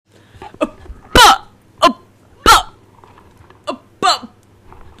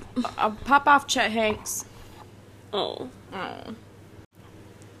Pop off, Chet Hanks. Oh.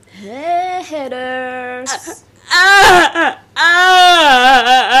 Hey, hitters.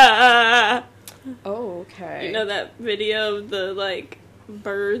 Okay. You know that video of the, like,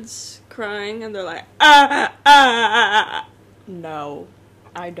 birds crying and they're like, No,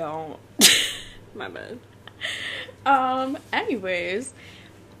 I don't. My bad. Anyways,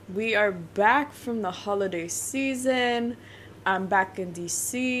 we are back from the holiday season. I'm back in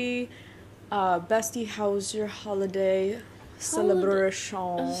DC. Bestie, how was your holiday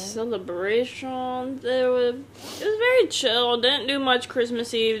celebration? Celebration. It was very chill. Didn't do much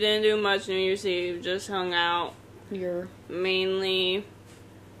Christmas Eve. Didn't do much New Year's Eve. Just hung out. You're Mainly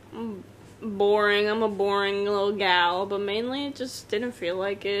boring. I'm a boring little gal, but mainly it just didn't feel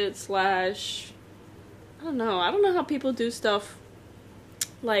like it. I don't know how people do stuff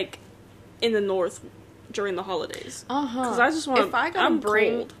like in the north during the holidays. Because I just want. If I gotta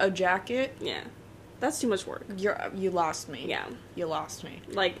bring a jacket, yeah, that's too much work. You lost me. Yeah, you lost me.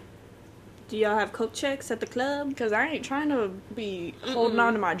 Like, do y'all have coat checks at the club? Because I ain't trying to be holding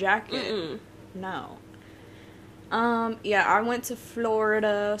on to my jacket. No. Yeah, I went to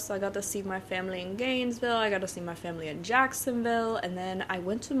Florida, so I got to see my family in Gainesville, I got to see my family in Jacksonville, and then I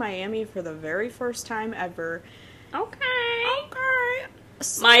went to Miami for the very first time ever. Okay.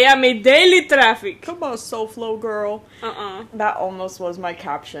 So, Miami daily traffic. come on, SoFlo girl. Uh-uh. That almost was my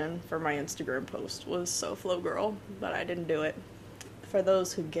caption for my Instagram post, was SoFlo girl, but I didn't do it. For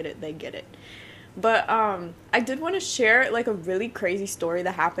those who get it, they get it. But, I did want to share, like, a really crazy story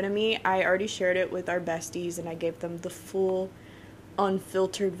that happened to me. I already shared it with our besties, and I gave them the full,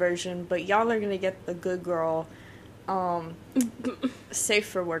 unfiltered version, but y'all are gonna get the good girl, safe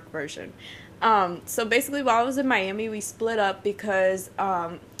for work version. So basically, while I was in Miami, we split up because,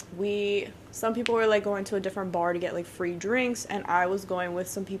 some people were, like, going to a different bar to get, like, free drinks, and I was going with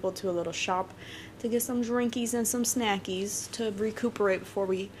some people to a little shop to get some drinkies and some snackies to recuperate before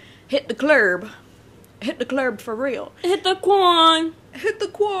we hit the club. Hit the club for real. Hit the quan. Hit the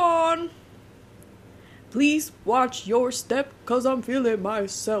quan. Please watch your step, cause I'm feeling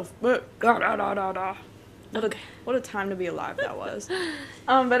myself. What a time to be alive that was.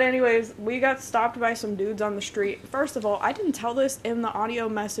 But anyways, we got stopped by some dudes on the street. First of all, I didn't tell this in the audio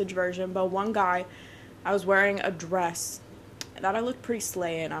message version, but one guy, I was wearing a dress that I looked pretty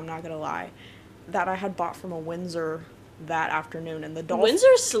slay in, I'm not gonna lie, that I had bought from a Windsor that afternoon in the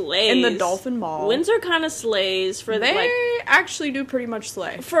Windsor slays in the Dolphin Mall. Windsor kind of slays for they like actually do pretty much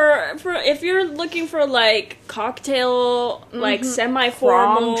slay for if you're looking for like cocktail like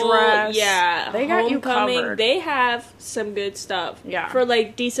semi-formal prom dress. Yeah, they got you covered. They have some good stuff. Yeah, for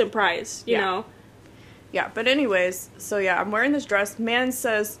like decent price. You know. Yeah, but anyways, so yeah, I'm wearing this dress. Man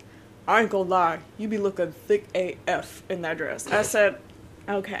says, "I ain't gonna lie, you be looking thick AF in that dress." I said,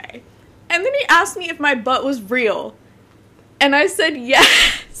 "Okay," and then he asked me if my butt was real. And I said,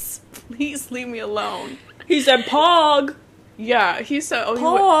 yes, please leave me alone. He said, Pog. Yeah, he said, oh,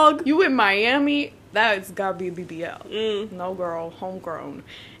 Pog. You in Miami? That's gotta be BBL. No, girl, homegrown.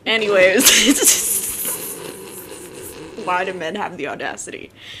 Anyways. Why do men have the audacity?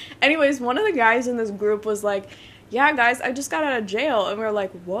 Anyways, one of the guys in this group was like, yeah, guys, I just got out of jail. And we were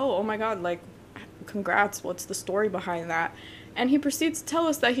like, whoa, oh my god, like, congrats, what's the story behind that? And he proceeds to tell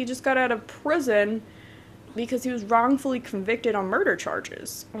us that he just got out of prison because he was wrongfully convicted on murder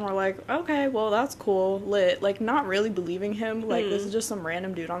charges. And we're like, okay, well, that's cool, lit. Like, not really believing him. Like, this is just some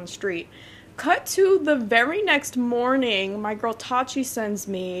random dude on the street. Cut to the very next morning, my girl Tachi sends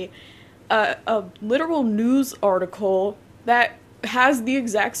me a literal news article that has the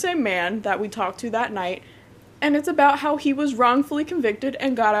exact same man that we talked to that night. And it's about how he was wrongfully convicted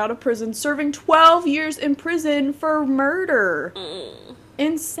and got out of prison, serving 12 years in prison for murder.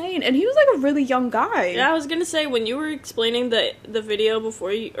 Insane. And he was like a really young guy. Yeah, I was gonna say, when you were explaining the video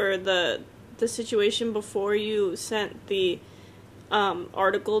before you, or the situation before you sent the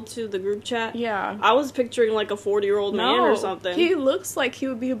article to the group chat, yeah, I was picturing like a 40-year-old man or something. He looks like he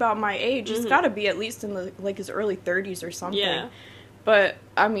would be about my age. He's gotta be at least in the like his early 30s or something. Yeah. But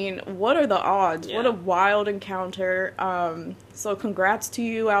I mean, what are the odds? Yeah. What a wild encounter. So congrats to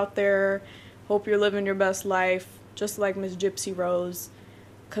you out there. Hope you're living your best life, just like Miss Gypsy Rose.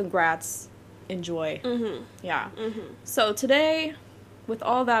 Congrats. Enjoy. Yeah. So today, with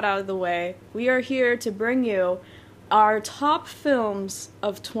all that out of the way, we are here to bring you our top films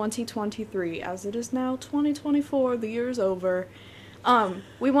of 2023, as it is now 2024, the year's over.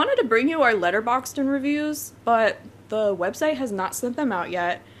 We wanted to bring you our Letterboxd reviews, but the website has not sent them out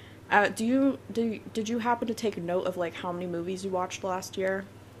yet. Did you happen to take note of like how many movies you watched last year?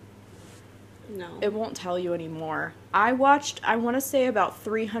 No. It won't tell you anymore. I watched, I want to say, about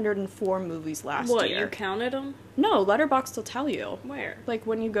 304 movies last year. What, you counted them? No, Letterboxd will tell you. Where? Like,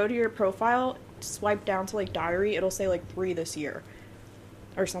 when you go to your profile, swipe down to, like, diary, it'll say, like, 3 this year.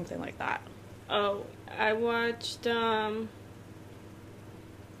 Or something like that. Oh, I watched,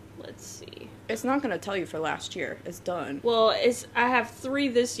 let's see. It's not going to tell you for last year. It's done. Well, I have 3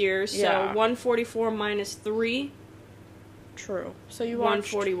 this year, so Yeah. 144 minus 3. True. So you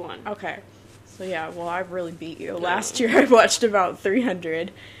watched... 141. Okay. So yeah, well, I really beat you. Last year I watched about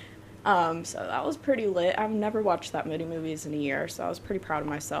 300. So that was pretty lit. I've never watched that many movies in a year, so I was pretty proud of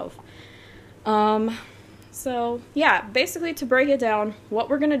myself. So yeah, basically to break it down, what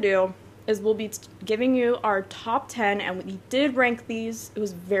we're gonna do is we'll be giving you our top 10, and we did rank these. It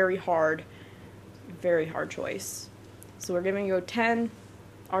was very hard choice. So we're giving you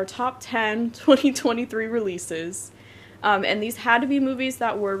our top 10 2023 releases. And these had to be movies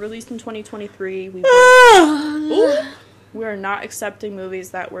that were released in 2023. We are not accepting movies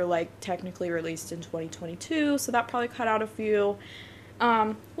that were, like, technically released in 2022, so that probably cut out a few.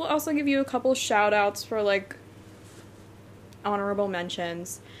 We'll also give you a couple shout-outs for, like, honorable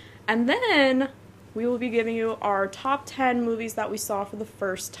mentions. And then we will be giving you our top 10 movies that we saw for the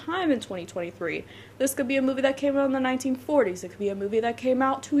first time in 2023. This could be a movie that came out in the 1940s. It could be a movie that came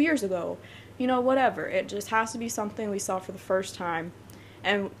out 2 years ago. You know, whatever. It just has to be something we saw for the first time.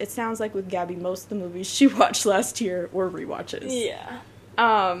 And it sounds like with Gabby, most of the movies she watched last year were rewatches. Yeah.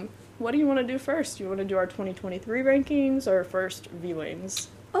 What do you want to do first? Do you want to do our 2023 rankings or first viewings?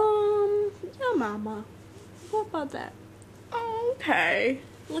 Yeah, mama. What about that? Okay.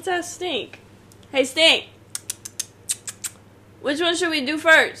 Let's ask Stink. Hey, Stink! Which one should we do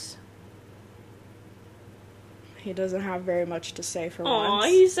first? He doesn't have very much to say for Aw, once.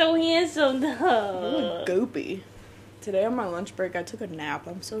 he's so handsome, You though. look goopy. Today on my lunch break, I took a nap.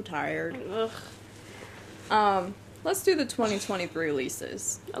 I'm so tired. Ugh. Let's do the 2023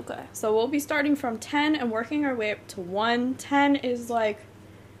 releases. Okay. So we'll be starting from 10 and working our way up to 1. 10 is like,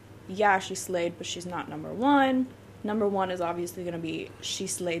 yeah, she slayed, but she's not number 1. Number 1 is obviously going to be, she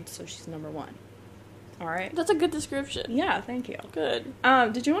slayed, so she's number 1. All right? That's a good description. Yeah, thank you. Good.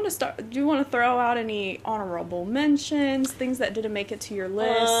 Do you want to throw out any honorable mentions, things that didn't make it to your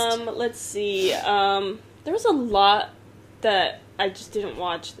list? Let's see. There was a lot that I just didn't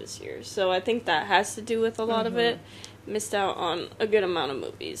watch this year, so I think that has to do with a lot of it. Missed out on a good amount of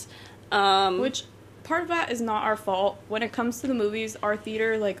movies. Which part of that is not our fault. When it comes to the movies, our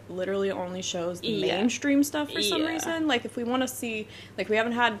theater, like, literally only shows the mainstream stuff for some reason. Like, if we want to see, like, we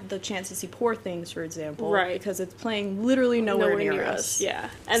haven't had the chance to see Poor Things, for example. Right. Because it's playing literally nowhere near us.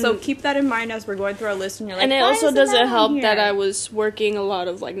 Yeah. And so keep that in mind as we're going through our list, and you're like, and it why also isn't doesn't that help on that here? I was working a lot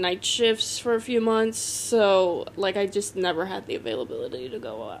of, like, night shifts for a few months, so, like, I just never had the availability to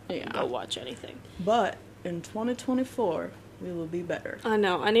go watch anything. But in 2024, we will be better. I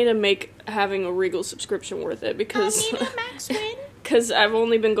know. I need to make having a Regal subscription worth it because because I've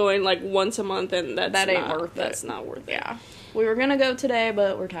only been going like once a month, and that ain't worth it. That's not worth it. Yeah. We were gonna go today,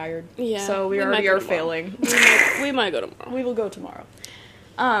 but we're tired. Yeah. So we already are failing. We might go tomorrow. We will go tomorrow.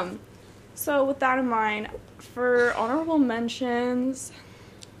 So with that in mind, for honorable mentions,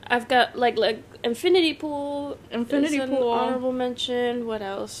 I've got like Infinity Pool. Infinity is an Pool. honorable mention. What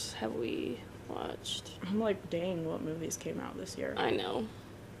else have we watched? I'm like, dang, what movies came out this year? I know.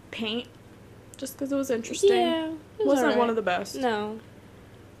 Paint, just because it was interesting. Yeah, it Wasn't alright. one of the best. No.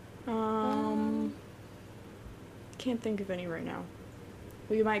 Can't think of any right now.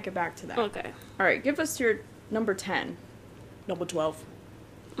 We might get back to that. Okay. All right, give us your number 10. Number 12.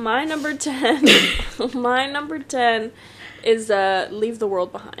 My number 10. My number 10 is Leave the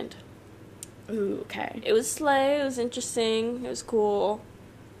World Behind. Ooh, okay. It was slay. It was interesting. It was cool.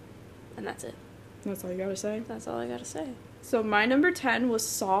 And that's it. That's all you gotta say? That's all I gotta say. So my number 10 was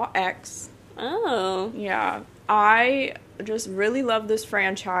Saw X. Oh. Yeah. I just really love this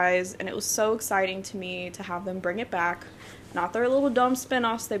franchise, and it was so exciting to me to have them bring it back. Not their little dumb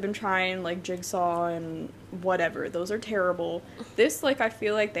spin-offs they've been trying, like Jigsaw and whatever. Those are terrible. This, like, I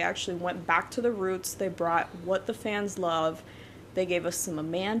feel like they actually went back to the roots. They brought what the fans love. They gave us some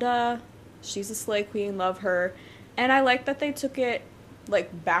Amanda. She's a slay queen. Love her. And I like that they took it,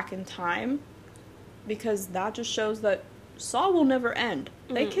 like, back in time, because that just shows that Saw will never end.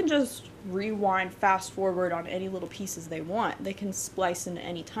 They can just rewind, fast forward on any little pieces they want. They can splice into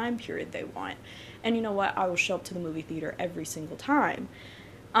any time period they want. And you know what? I will show up to the movie theater every single time.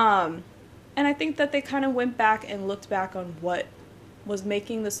 And I think that they kind of went back and looked back on what was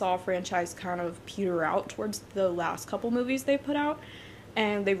making the Saw franchise kind of peter out towards the last couple movies they put out.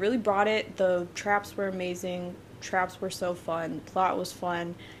 And they really brought it. The traps were amazing. traps were so fun, the plot was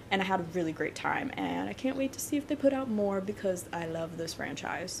fun, and I had a really great time. And I can't wait to see if they put out more because I love this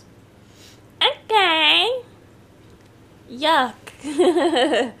franchise. Okay. Yuck.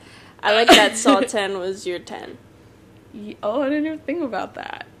 I like that Saw 10 was your 10. Oh, I didn't even think about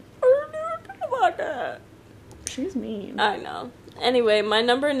that. She's mean. I know. Anyway, my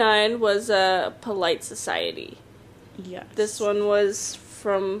number 9 was Polite Society. Yes. This one was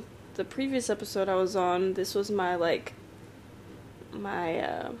from the previous episode I was on. This was my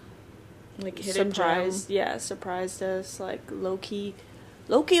hidden surprise. gem. Yeah, surprised us, like low key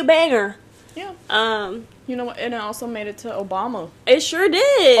a banger. Yeah. You know what? And it also made it to Obama. It sure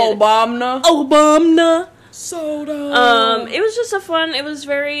did. Obama. Soda. It was just it was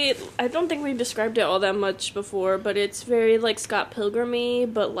very, I don't think we described it all that much before, but it's very, like, Scott Pilgrim-y,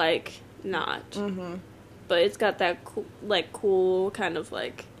 but, like, not. Mm-hmm. But it's got that cool kind of,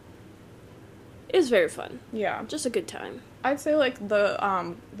 like, it was very fun. Yeah. Just a good time. I'd say, like, the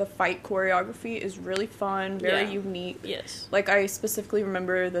fight choreography is really fun, very unique. Yes. Like, I specifically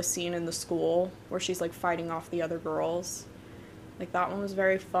remember the scene in the school where she's, like, fighting off the other girls. Like, that one was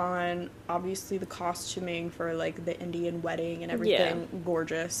very fun. Obviously, the costuming for, like, the Indian wedding and everything,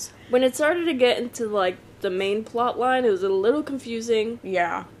 gorgeous. When it started to get into, like, the main plot line, it was a little confusing.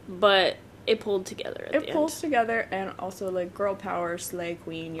 Yeah. But it pulled together at the end. It pulls together, and also, like, girl power, slay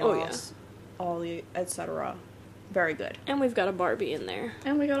queen, yas, Ollie, etc. Very good. And we've got a Barbie in there.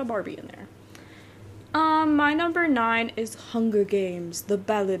 My number 9 is Hunger Games, The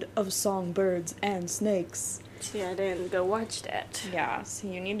Ballad of Songbirds and Snakes. See, I didn't go watch that. Yeah, so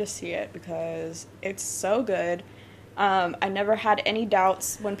you need to see it because it's so good. I never had any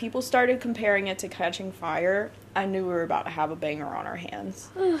doubts. When people started comparing it to Catching Fire, I knew we were about to have a banger on our hands.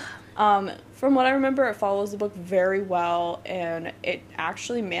 From what I remember, it follows the book very well, and it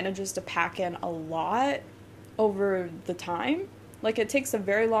actually manages to pack in a lot over the time. Like, it takes a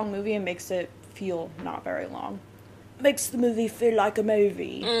very long movie and makes it feel not very long. Makes the movie feel like a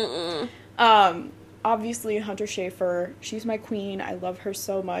movie. Obviously, Hunter Schafer, she's my queen. I love her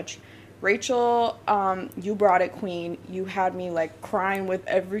so much. Rachel, you brought it, queen. You had me, like, crying with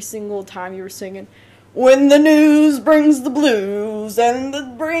every single time you were singing, when the news brings the blues and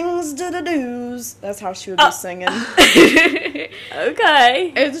it brings to the news. That's how she would be singing. Okay.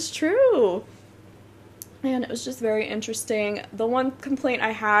 It's true. And it was just very interesting. The one complaint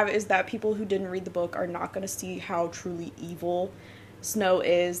I have is that people who didn't read the book are not going to see how truly evil Snow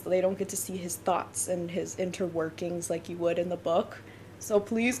is. They don't get to see his thoughts and his interworkings like you would in the book. So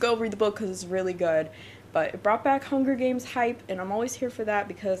please go read the book because it's really good. But it brought back Hunger Games hype, and I'm always here for that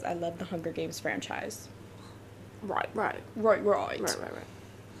because I love the Hunger Games franchise. Right. My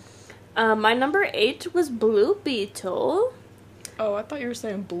number 8 was Blue Beetle. Oh, I thought you were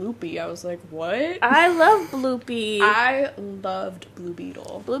saying Bloopy. I was like, what? I love Bloopy. I loved Blue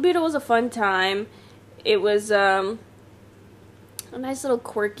Beetle. Blue Beetle was a fun time. It was a nice little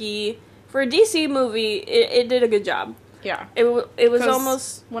quirky, for a DC movie, it did a good job. Yeah. It was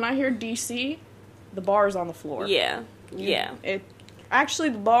almost... When I hear DC, the bar is on the floor. Yeah. Actually,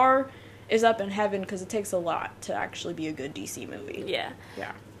 the bar is up in heaven because it takes a lot to actually be a good DC movie. Yeah.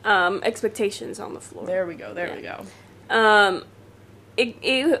 Yeah. Expectations on the floor. There we go.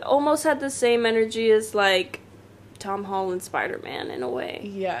 It almost had the same energy as, like, Tom Holland's Spider-Man in a way.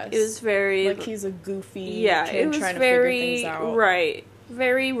 Yes. It was very... Like, he's a goofy kid it was trying to very, figure things out. Right.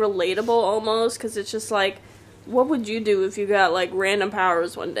 Very relatable almost, because it's just like, what would you do if you got, like, random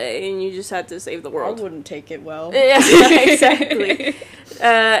powers one day and you just had to save the world? I wouldn't take it well. Yeah, exactly.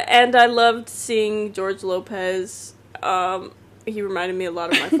 And I loved seeing George Lopez. He reminded me a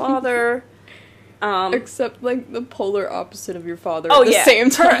lot of my father. Except, like, the polar opposite of your father at the same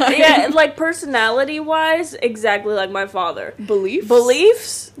time. Like, personality-wise, exactly like my father.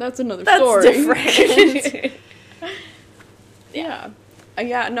 Beliefs? That's another story. That's different. Yeah.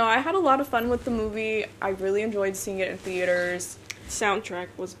 Yeah, no, I had a lot of fun with the movie. I really enjoyed seeing it in theaters. Soundtrack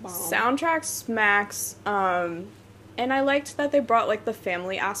was bomb. Soundtrack smacks. And I liked that they brought, like, the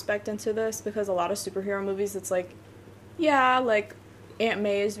family aspect into this, because a lot of superhero movies, it's like, yeah, like, Aunt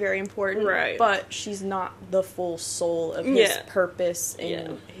May is very important, right, but she's not the full soul of his purpose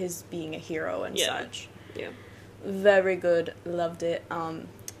and his being a hero and such. Yeah. Very good. Loved it.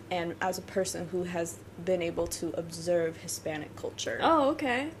 And as a person who has been able to observe Hispanic culture. Oh,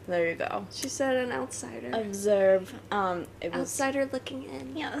 okay. There you go. She said an outsider. Observe. It was outsider looking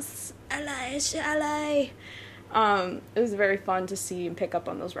in. Yes. LA. It was very fun to see and pick up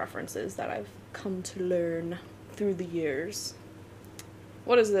on those references that I've come to learn through the years.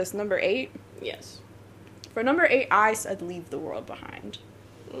 What is this, number 8? Yes. For number 8, I said Leave the World Behind.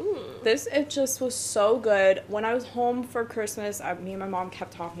 It just was so good. When I was home for Christmas, me and my mom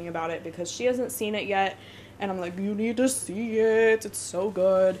kept talking about it because she hasn't seen it yet. And I'm like, you need to see it. It's so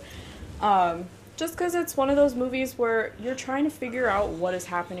good. Just because it's one of those movies where you're trying to figure out what is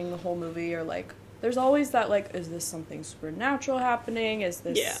happening the whole movie. Or, like, there's always that, like, is this something supernatural happening? Is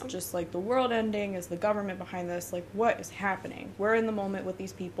this just, like, the world ending? Is the government behind this? Like, what is happening? We're in the moment with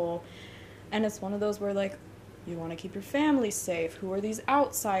these people. And it's one of those where, like, you want to keep your family safe. Who are these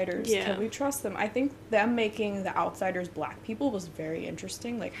outsiders? Yeah. Can we trust them? I think them making the outsiders black people was very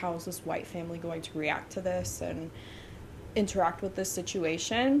interesting. Like, how is this white family going to react to this and interact with this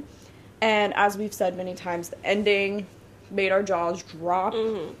situation? And as we've said many times, the ending made our jaws drop.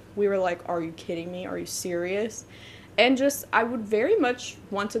 Mm-hmm. We were like, are you kidding me? Are you serious? And just, I would very much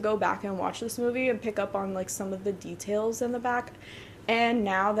want to go back and watch this movie and pick up on, like, some of the details in the back. And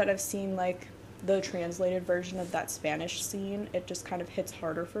now that I've seen, like, the translated version of that Spanish scene, it just kind of hits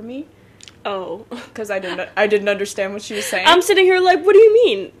harder for me. Oh. Because I didn't understand what she was saying. I'm sitting here like, what do you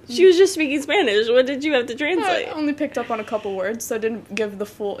mean? She was just speaking Spanish. What did you have to translate? I only picked up on a couple words, so it didn't give the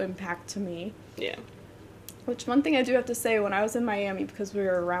full impact to me. Yeah. Which, one thing I do have to say, when I was in Miami, because we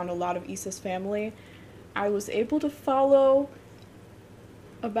were around a lot of Issa's family, I was able to follow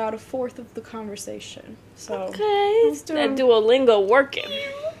about a fourth of the conversation. So, okay. That Duolingo working.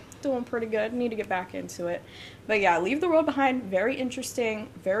 Doing pretty good. Need to get back into it. But yeah, Leave the World Behind. Very interesting,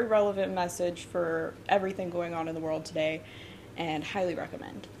 very relevant message for everything going on in the world today, and highly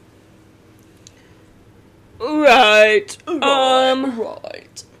recommend. Right.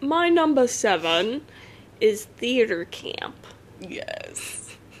 Right. My number 7 is Theater Camp.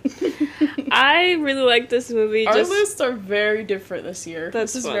 Yes. I really like this movie. Our lists are very different this year.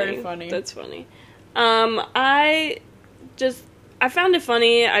 This is very funny. That's funny. I found it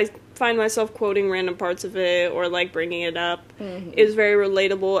funny. I find myself quoting random parts of it or, like, bringing it up. Mm-hmm. It's very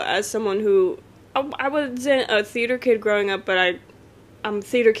relatable as someone who... I wasn't a theater kid growing up, but I'm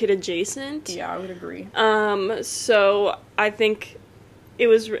theater kid adjacent. Yeah, I would agree. So I think it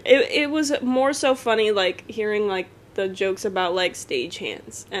was more so funny, like, hearing, like, the jokes about, like,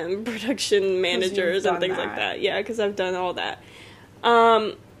 stagehands and production managers and things like that. Yeah, because I've done all that.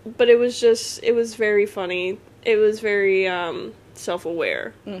 But it was very funny. It was very...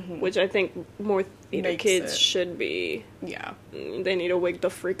 self-aware, mm-hmm. which I think more theater kids should be. Yeah. They need to wake the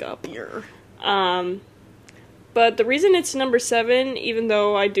freak up. Yeah. But the reason it's number 7, even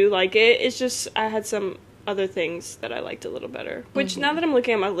though I do like it, is just I had some other things that I liked a little better. Which, now that I'm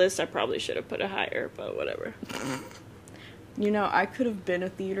looking at my list, I probably should have put it higher, but whatever. You know, I could have been a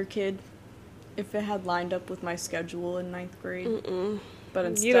theater kid if it had lined up with my schedule in 9th grade. Mm-mm. But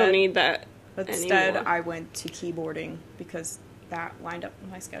instead... You don't need that Instead, anymore. I went to keyboarding because that lined up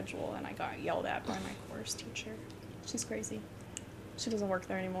with my schedule, and I got yelled at by my chorus teacher. She's crazy. She doesn't work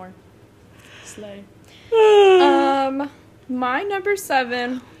there anymore. Slay. My number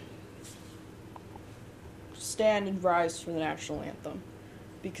 7, Stand and Rise for the National Anthem,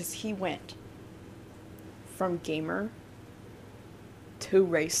 because he went from gamer to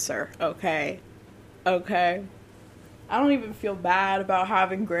racer. Okay. I don't even feel bad about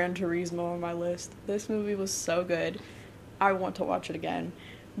having Gran Turismo on my list. This movie was so good. I want to watch it again.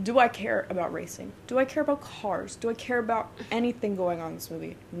 Do I care about racing? Do I care about cars? Do I care about anything going on in this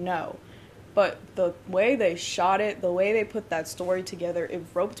movie? No. But the way they shot it, the way they put that story together, it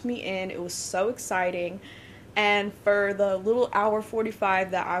roped me in. It was so exciting. And for the little hour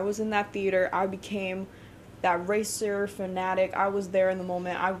 45 that I was in that theater, I became that racer fanatic. I was there in the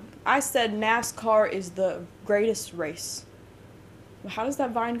moment. I said NASCAR is the greatest race. How does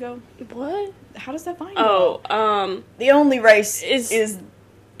that vine go? What? How does that vine go? The only race is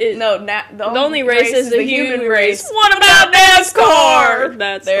the only race is the human race. What about NASCAR?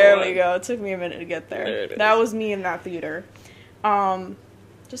 That's there we go. It took me a minute to get there. That was me in that theater.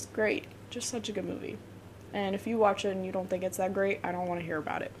 Just great. Just such a good movie. And if you watch it and you don't think it's that great, I don't want to hear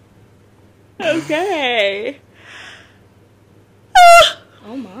about it. Okay.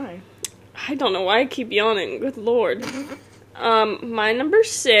 Oh my. I don't know why I keep yawning. Good lord. My number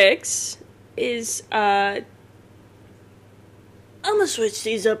 6 is, I'm gonna switch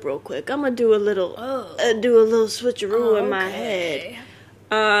these up real quick. I'm gonna do a little switcheroo in my head.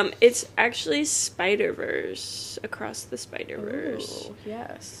 It's actually Spider-Verse, Across the Spider-Verse. Ooh,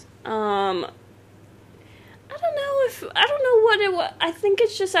 yes. I don't know what it was. I think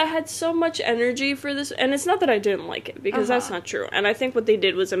it's just I had so much energy for this, and it's not that I didn't like it, because that's not true. And I think what they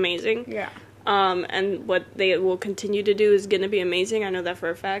did was amazing. Yeah. And what they will continue to do is going to be amazing. I know that for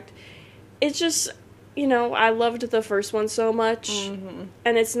a fact. It's just, I loved the first one so much, mm-hmm.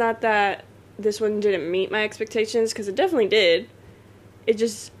 and it's not that this one didn't meet my expectations, because it definitely did. it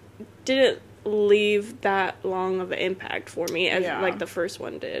just didn't leave that long of an impact for me as like the first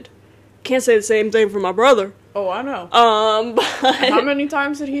one did. Can't say the same thing for my brother. Oh, I know. But how many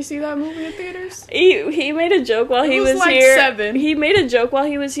times did he see that movie in theaters? He made a joke while he was like here. 7. He made a joke while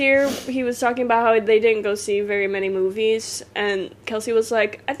he was here. He was talking about how they didn't go see very many movies, and Kelsey was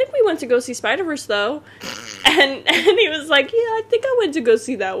like, "I think we went to go see Spider-Verse though," and he was like, "Yeah, I think I went to go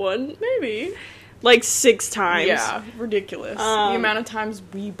see that one, maybe." Like 6 times. Yeah, ridiculous. The amount of times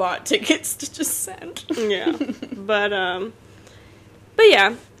we bought tickets to just send. Yeah, but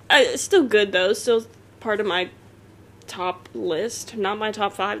yeah, still good though. Still part of my top list. Not my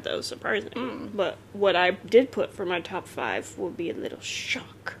top 5 though, surprisingly. But what I did put for my top 5 will be a little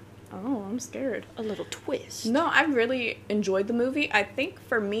shock. Oh, I'm scared. A little twist. No, I really enjoyed the movie. I think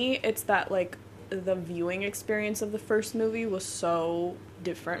for me, it's that like the viewing experience of the first movie was so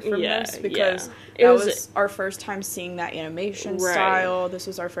different from this because it was our first time seeing that animation style. This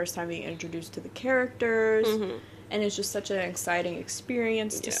was our first time being introduced to the characters. And it's just such an exciting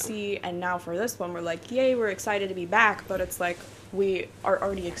experience to see. And now for this one, we're like, yay, we're excited to be back. But it's like we are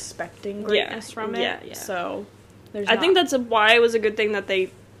already expecting greatness from it. Yeah. So I think that's why it was a good thing that they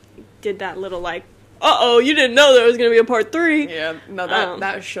did that little like, uh-oh, you didn't know there was going to be a part 3. Yeah, no,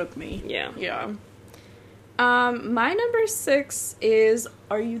 that shook me. Yeah. Yeah. My number 6 is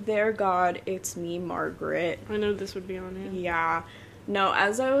Are You There, God? It's Me, Margaret. I know this would be on here. Yeah. No,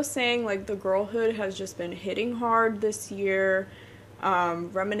 as I was saying, like, the girlhood has just been hitting hard this year,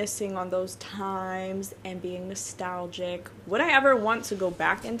 reminiscing on those times and being nostalgic. Would I ever want to go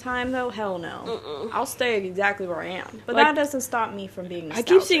back in time, though? Hell no. I'll stay exactly where I am. But like, that doesn't stop me from being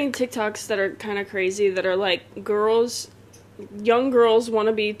nostalgic. I keep seeing TikToks that are kind of crazy that are like young girls want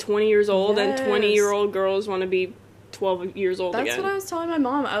to be 20 years old and 20-year-old girls want to be 12 years old again. That's what I was telling my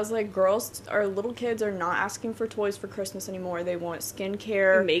mom. I was like, girls or little kids are not asking for toys for Christmas anymore. They want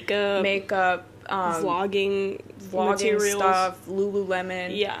skincare, makeup, vlogging materials. Stuff,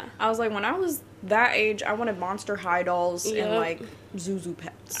 Lululemon. Yeah. I was like, when I was that age, I wanted Monster High dolls and like Zuzu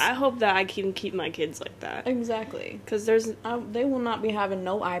pets. I hope that I can keep my kids like that. Exactly. Because they will not be having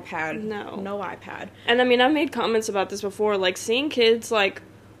no iPad. No iPad. And I mean, I've made comments about this before. Like, seeing kids like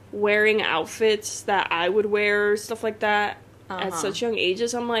wearing outfits that I would wear, stuff like that, at such young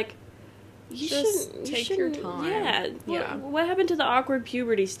ages, I'm like, you should take your time. Yeah. What happened to the awkward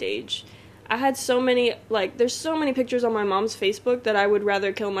puberty stage? I had so many, like, there's so many pictures on my mom's Facebook that I would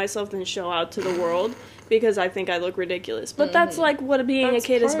rather kill myself than show out to the world because I think I look ridiculous. But that's, like, what being a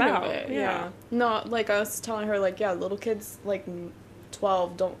kid is about. Yeah. No, like, I was telling her, like, yeah, little kids, like,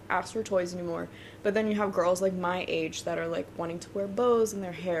 12 don't ask for toys anymore. But then you have girls, like, my age that are, like, wanting to wear bows in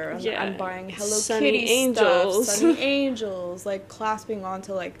their hair. And I'm buying Hello Kitty stuff. Sunny Angels. Like, clasping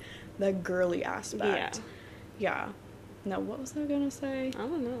onto, like, the girly aspect. Yeah. Now, what was I gonna say? I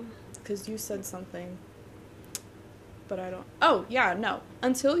don't know. Because you said something. But I don't... Oh, yeah, no.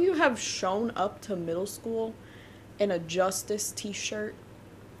 Until you have shown up to middle school in a Justice t-shirt,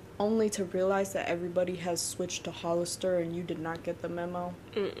 only to realize that everybody has switched to Hollister and you did not get the memo.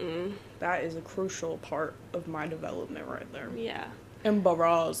 That is a crucial part of my development right there. Yeah.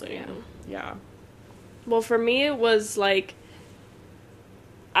 Embarrassing. Yeah. Well, for me, it was, like...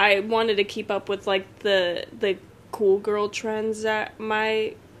 I wanted to keep up with, like, the cool girl trends at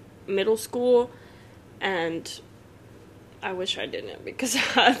my middle school, and I wish I didn't because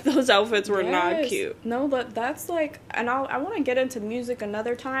those outfits were not cute. No, but that's like, and I want to get into music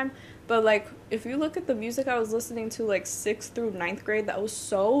another time, but like if you look at the music I was listening to like 6th through 9th grade, that was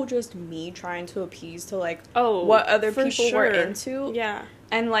so just me trying to appease to like what other people were into. Yeah.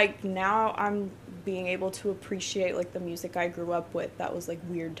 And like now I'm being able to appreciate like the music I grew up with that was like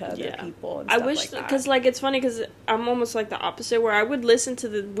weird to other people and stuff. I wish, because like it's funny because I'm almost like the opposite, where I would listen to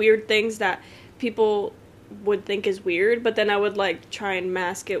the weird things that people would think is weird, but then I would like try and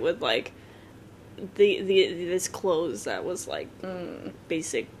mask it with like this clothes that was like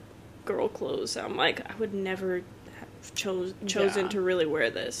basic girl clothes. I'm like, I would never have chosen to really wear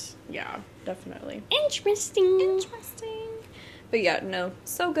this. Yeah, definitely. Interesting. But yeah, no,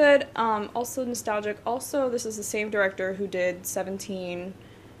 so good. Also nostalgic. Also, this is the same director who did 17,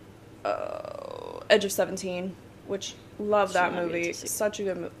 Edge of 17, which love that movie. Such a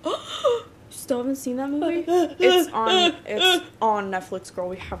good movie. You still haven't seen that movie? It's on Netflix, girl.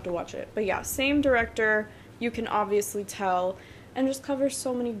 We have to watch it. But yeah, same director. You can obviously tell. And just covers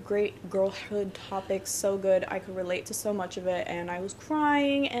so many great girlhood topics. So good. I could relate to so much of it. And I was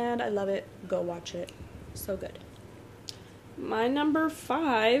crying. And I love it. Go watch it. So good. My number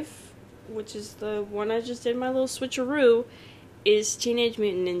 5, which is the one I just did my little switcheroo, is Teenage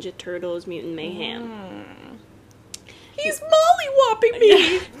Mutant Ninja Turtles Mutant Mayhem. He's mollywopping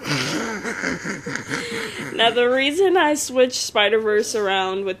me! Now, the reason I switched Spider-Verse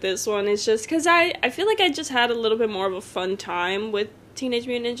around with this one is just because I feel like I just had a little bit more of a fun time with Teenage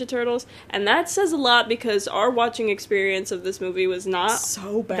Mutant Ninja Turtles, and that says a lot because our watching experience of this movie was not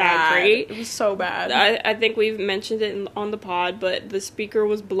so bad. That great. It was so bad. I think we've mentioned it on the pod, but the speaker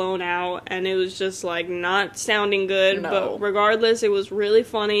was blown out, and it was just, like, not sounding good, but regardless, it was really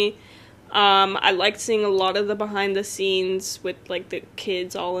funny. I liked seeing a lot of the behind the scenes with, like, the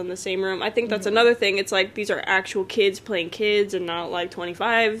kids all in the same room. I think that's another thing. It's like, these are actual kids playing kids and not, like,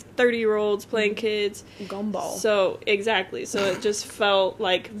 25, 30-year-olds playing kids. Gumball. So, exactly. So it just felt,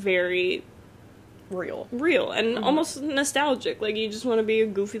 like, very real and almost nostalgic. Like, you just want to be a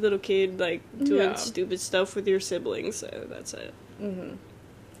goofy little kid, like, doing stupid stuff with your siblings. So that's it. And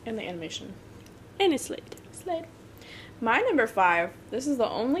the animation. And it's Slade. My number 5, this is the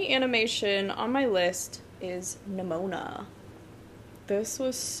only animation on my list, is Nimona. This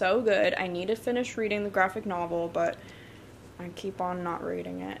was so good. I need to finish reading the graphic novel, but I keep on not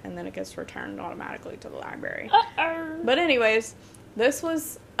reading it, and then it gets returned automatically to the library. But anyways, this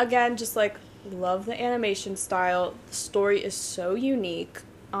was, again, just like, love the animation style. The story is so unique,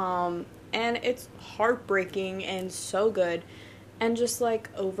 and it's heartbreaking and so good. And just, like,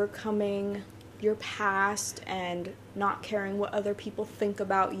 overcoming your past and not caring what other people think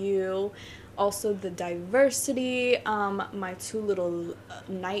about you. Also the diversity. My 2 little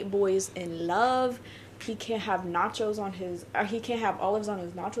night boys in love. He can't have nachos on his he can't have olives on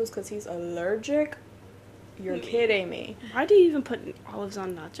his nachos because he's allergic. You're kidding me. Why do you even put olives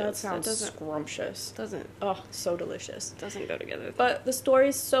on nachos? That sounds scrumptious. Doesn't. Oh, so delicious. Doesn't go together. But the story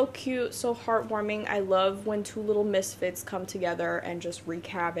is so cute, so heartwarming. I love when 2 little misfits come together and just wreak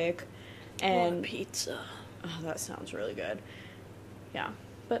havoc. And pizza. Oh, that sounds really good. Yeah.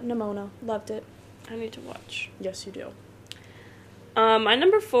 But Nimona, loved it. I need to watch. Yes, you do. My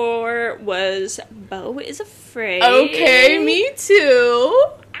number 4 was Beau is Afraid. Okay, me too. You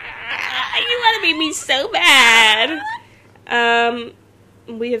want to be me so bad.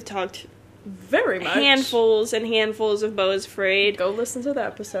 We have talked very much. Handfuls and handfuls of Beau is Afraid. Go listen to the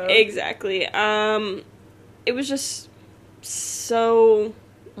episode. Exactly. It was just so...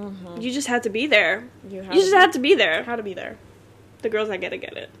 You just had to be there. You just had to be there. Had to be there. The girls that get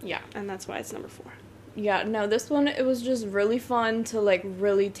it. Yeah. And that's why it's number 4. Yeah, no, this one, it was just really fun to, like,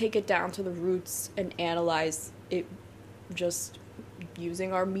 really take it down to the roots and analyze it just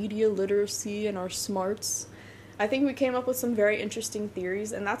using our media literacy and our smarts. I think we came up with some very interesting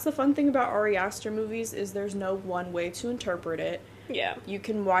theories, and that's the fun thing about Ari Aster movies is there's no one way to interpret it. Yeah. You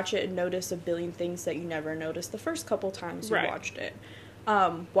can watch it and notice a billion things that you never noticed the first couple times you watched it.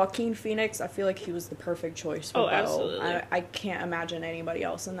 Joaquin Phoenix, I feel like he was the perfect choice for Beau. Absolutely. I can't imagine anybody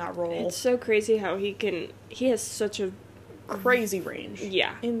else in that role. It's so crazy how he has such a crazy range.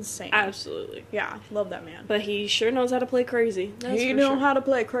 Yeah. Insane. Absolutely. Yeah, love that man. But he sure knows how to play crazy. He knew how to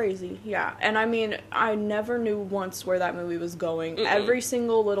play crazy, yeah. And I mean, I never knew once where that movie was going. Every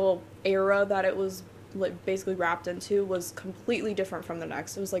single little era that it was like basically wrapped into was completely different from the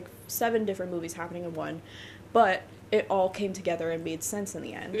next. It was like 7 different movies happening in one. But it all came together and made sense in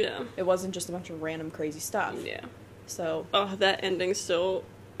the end. Yeah. It wasn't just a bunch of random crazy stuff. Yeah. So. Oh, that ending still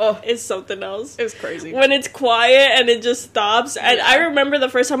is something else. It's crazy. When it's quiet and it just stops. And I remember the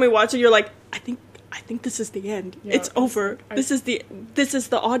first time we watched it, you're like, I think this is the end. Yeah, it's over. This is the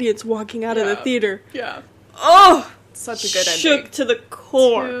audience walking out of the theater. Yeah. Oh! Such a good ending. Shook to the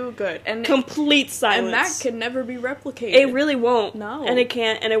core. Too good. And complete silence. And that can never be replicated. It really won't. No. And it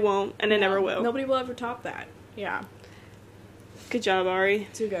can't, and it won't, and it never will. Nobody will ever top that. Yeah. Good job, Ari.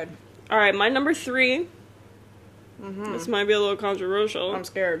 Too good. Alright, my number 3. This might be a little controversial. I'm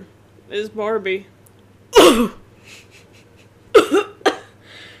scared. Is Barbie.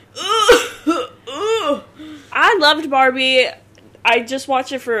 I loved Barbie. I just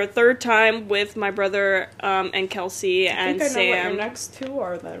watched it for a 3rd time with my brother and Kelsey and Sam. I think I know what your next 2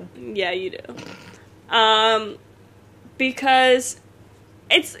 are then. Yeah, you do. Because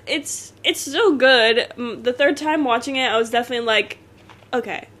it's so good. The 3rd time watching it, I was definitely like,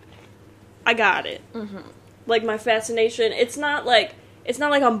 okay, I got it. Like my fascination. It's not like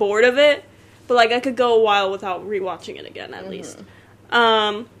I'm bored of it, but like I could go a while without rewatching it again at least.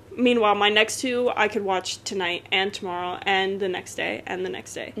 Meanwhile, my next 2 I could watch tonight and tomorrow and the next day and the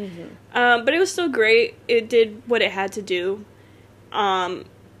next day. But it was still great. It did what it had to do. I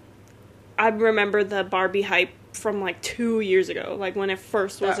remember the Barbie hype from like 2 years ago, like when it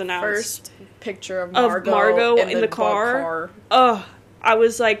first was announced. First picture of Margot in the car. Oh, I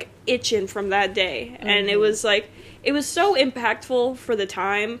was like itching from that day, and it was so impactful for the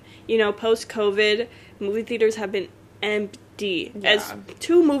time. You know, post-COVID, movie theaters have been empty. Yeah. As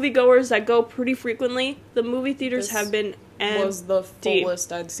two moviegoers that go pretty frequently, the movie theaters This have been empty. Was the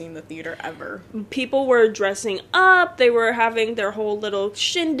fullest I'd seen the theater ever. People were dressing up, they were having their whole little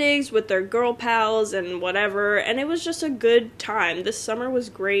shindigs with their girl pals and whatever, and it was just a good time. This summer was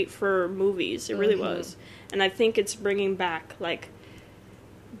great for movies. It really was. And I think it's bringing back, like,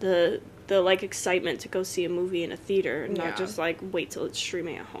 the like, excitement to go see a movie in a theater and not just, like, wait till it's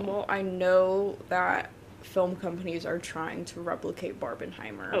streaming at home. Well, I know that film companies are trying to replicate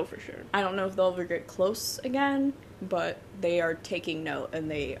Barbenheimer. Oh, for sure. I don't know if they'll ever get close again, but they are taking note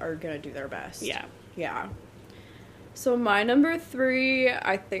and they are gonna do their best. Yeah. Yeah. So my number 3,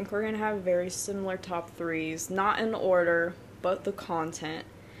 I think we're gonna have very similar top 3s. Not in order, but the content.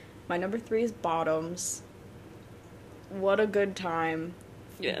 My number 3 is Bottoms. What a good time.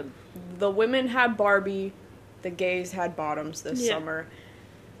 Yeah. The women had Barbie, the gays had Bottoms this summer.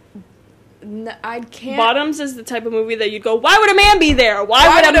 I can't... Bottoms is the type of movie that you'd go, why would a man be there?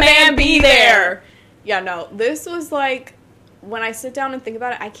 Why would a man be there? Yeah, no, this was like, when I sit down and think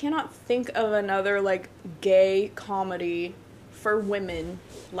about it, I cannot think of another, like, gay comedy for women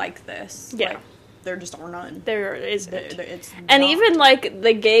like this. Yeah. Like, there just are none. There isn't. It's and not. even, like,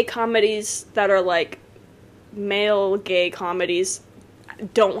 the gay comedies that are, like, male gay comedies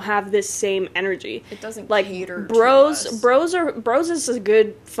don't have this same energy. It doesn't like cater Bros. to us. Bros is a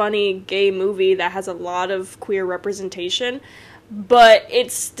good, funny gay movie that has a lot of queer representation, but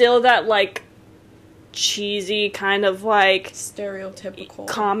it's still that, like, cheesy kind of, like, stereotypical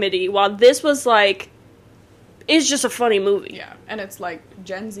comedy. While this was, like, it's just a funny movie. Yeah, and it's like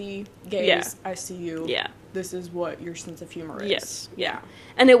Gen Z gays. Yeah. I see you. Yeah. This is what your sense of humor is. Yes. Yeah.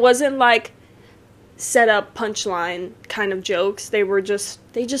 And it wasn't like set up punchline kind of jokes. They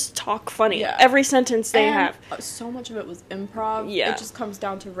just talk funny. Yeah. Every sentence they have. So much of it was improv. Yeah. It just comes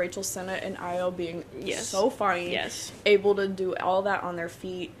down to Rachel Sennett and Io being Yes. so funny. Yes. Able to do all that on their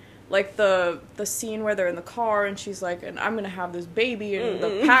feet. Like the scene where they're in the car and she's like, and I'm gonna have this baby and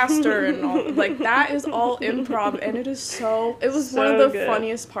the pastor and all, like, that is all improv, and it was So one of the good.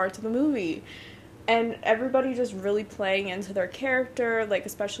 funniest parts of the movie. And everybody just really playing into their character, like,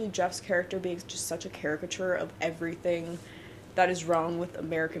 especially Jeff's character being just such a caricature of everything that is wrong with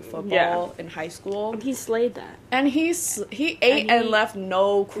American football in high school. He slayed that. And he ate and left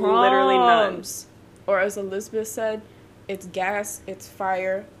no crumbs. Literally none. Or as Elizabeth said, it's gas, it's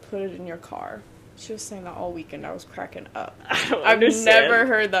fire, put it in your car. She was saying that all weekend. I was cracking up. I've never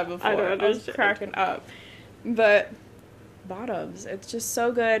heard that before. I don't I was understand. cracking up. But Bottoms, it's just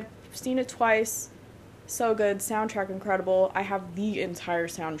so good. I've seen it twice. So good. Soundtrack incredible. I have the entire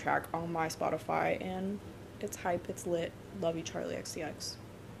soundtrack on my Spotify, and it's hype, it's lit. Love you, Charlie XCX.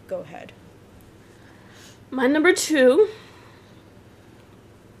 Go ahead. My number 2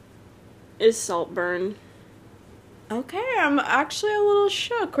 is Saltburn. Okay, I'm actually a little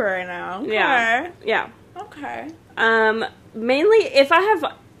shook right now. Okay. Yeah. Okay. Mainly if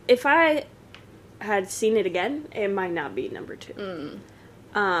I had seen it again, it might not be number 2.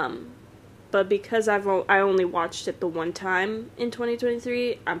 But because I only watched it the one time in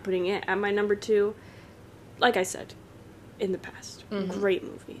 2023, I'm putting it at my number 2. Like I said, in the past. Great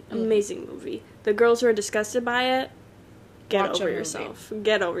movie. Amazing movie. The girls who are disgusted by it, get Watch over a yourself.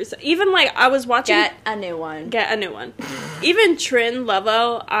 Get over yourself. Even, like, I was watching... Get a new one. Get a new one. Even Trin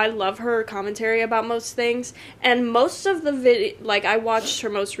Levo, I love her commentary about most things. And most of the video... Like, I watched her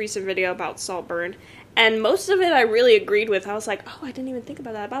most recent video about Saltburn. And most of it I really agreed with. I was like, oh, I didn't even think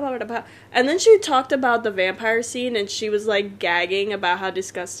about that. Blah, blah, blah, blah. And then she talked about the vampire scene, and she was, like, gagging about how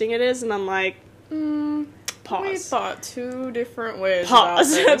disgusting it is. And I'm like, pause. We thought two different ways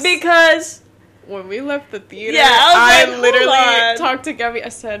Pause. about this. Because... when we left the theater, Yeah, I was like, literally hold on. talked to Gabby. I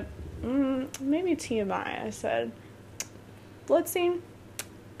said, maybe TMI. I said, blood scene,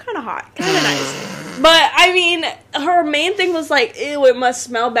 kind of hot, kind of nice. But, I mean, her main thing was like, ew, it must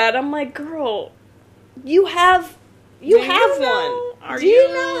smell bad. I'm like, girl, you have one. Do you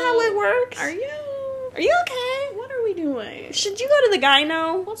know how it works? Are you okay? What are we doing? Should you go to the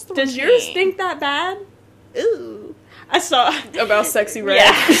gyno? What's the Does routine? yours stink that bad? Ooh. I saw... About Sexy Red?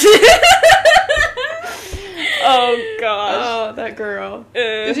 Yeah. Oh, gosh. Oh, that girl.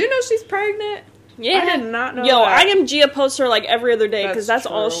 Did you know she's pregnant? Yeah. I did not know Yo, that. I am Gia post her like every other day because that's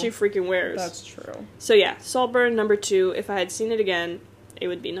all true. she freaking wears. That's true. So yeah, Saltburn number 2. If I had seen it again, it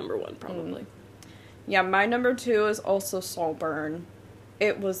would be number 1 probably. Yeah, my number 2 is also Saltburn.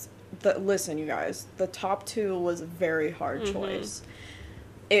 It was listen, you guys, the top 2 was a very hard choice.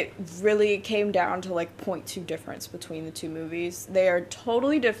 It really came down to like 0.2 difference between the two movies. They are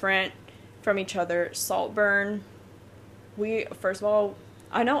totally different from each other. Saltburn, first of all,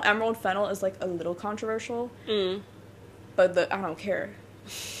 I know Emerald Fennel is like a little controversial, But I don't care.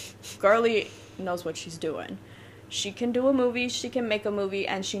 Girly knows what she's doing. She can do a movie, she can make a movie,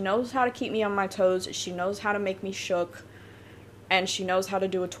 and she knows how to keep me on my toes. She knows how to make me shook, and she knows how to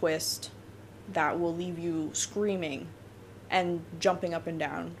do a twist that will leave you screaming and jumping up and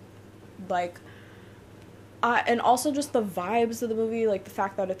down. Like, and also just the vibes of the movie, like the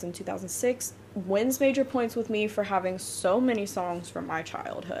fact that it's in 2006, wins major points with me for having so many songs from my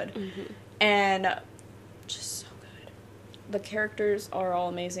childhood. Mm-hmm. And just so good. The characters are all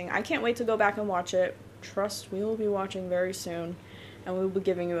amazing. I can't wait to go back and watch it. Trust, we will be watching very soon, and we will be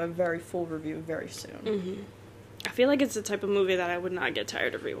giving you a very full review very soon. Mm-hmm. I feel like it's the type of movie that I would not get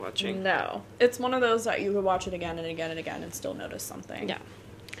tired of rewatching. No. It's one of those that you could watch it again and again and again and still notice something. Yeah.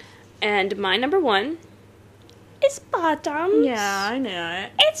 And my number one is Bottoms. Yeah, I know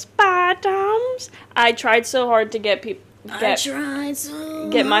it. It's Bottoms. I tried so hard to get my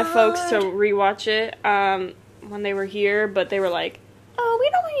folks to rewatch it when they were here, but they were like, "Oh, we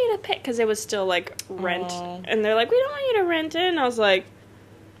don't want you to pick," because it was still like rent, and they're like, "We don't want you to rent it." And I was like,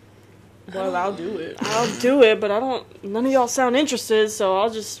 "Well, I'll do it. I'll do it, but none of y'all sound interested, so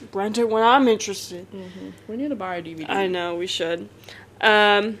I'll just rent it when I'm interested." Mm-hmm. We need to buy a DVD. I know we should.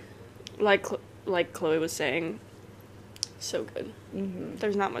 Like Chloe was saying, so good. Mm-hmm.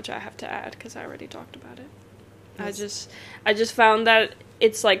 There's not much I have to add because I already talked about it. Yes. I just found that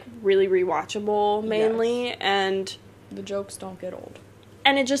it's like really rewatchable mainly, yes. And the jokes don't get old.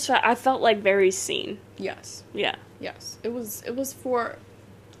 And it just I felt like very seen. Yes. Yeah. Yes. It was for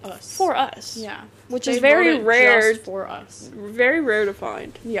us. For us. Yeah. Which is very rare for us. Very rare to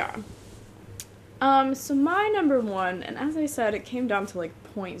find. Yeah. So my number one, and as I said, it came down to like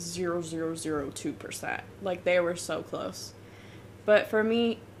 0.0002%. Like, they were so close. But for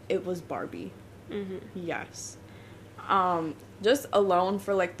me, it was Barbie. Mm-hmm. Yes. Just alone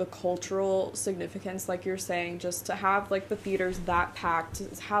for, like, the cultural significance, like you're saying, just to have, like, the theaters that packed, to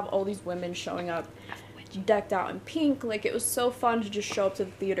have all these women showing up decked out in pink, like, it was so fun to just show up to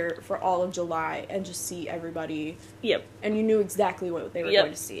the theater for all of July and just see everybody. Yep. And you knew exactly what they were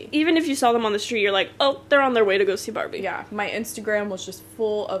going to see. Even if you saw them on the street, you're like, oh, they're on their way to go see Barbie. Yeah. My Instagram was just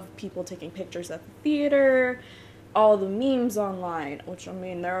full of people taking pictures at the theater, all the memes online, which, I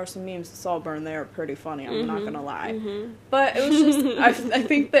mean, there are some memes to Saltburn. They are pretty funny, I'm not gonna lie. Mm-hmm. But it was just, I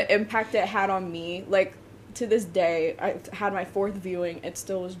think the impact it had on me, like, to this day, I had my 4th viewing, it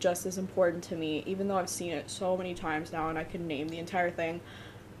still was just as important to me, even though I've seen it so many times now and I can name the entire thing.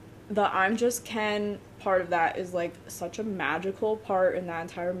 The I'm Just Ken part of that is, like, such a magical part in that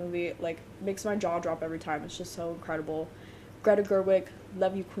entire movie. Like, makes my jaw drop every time. It's just so incredible. Greta Gerwig,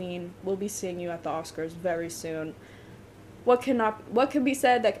 love you, queen. We'll be seeing you at the Oscars very soon. What can be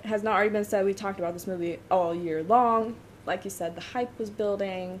said that has not already been said? We talked about this movie all year long. Like you said, the hype was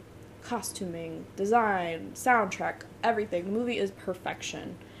building. Costuming, design, soundtrack, everything. The movie is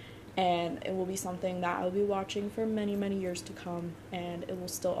perfection, and it will be something that I'll be watching for many, many years to come, and it will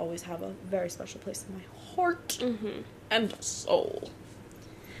still always have a very special place in my heart and soul.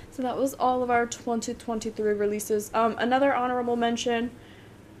 So that was all of our 2023 releases. Another honorable mention,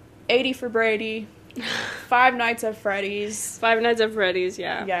 80 for Brady, Five Nights at Freddy's. Five Nights at Freddy's,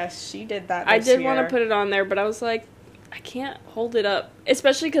 yeah. Yes, she did that I did want to put it on there, but I was like, I can't hold it up,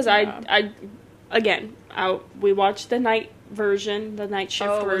 especially because we watched the night version, the night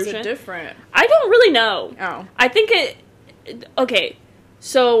shift version. Was it different? I don't really know. Oh. I think okay,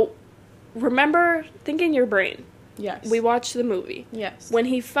 so remember, think in your brain. Yes. We watched the movie. Yes. When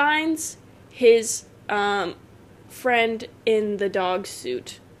he finds his friend in the dog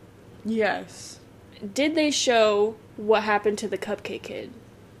suit. Yes. Did they show what happened to the Cupcake Kid?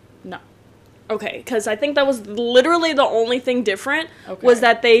 No. Okay, because I think that was literally the only thing different, was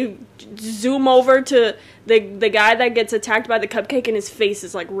that they zoom over to the guy that gets attacked by the cupcake and his face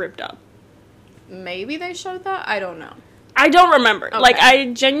is, like, ripped up. Maybe they showed that? I don't know. I don't remember. Okay. Like,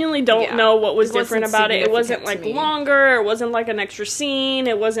 I genuinely don't know what was different about it. It wasn't, like, longer. It wasn't, like, an extra scene.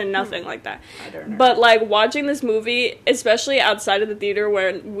 It wasn't nothing like that. I don't know. But, like, watching this movie, especially outside of the theater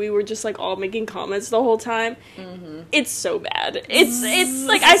where we were just, like, all making comments the whole time, it's so bad. It's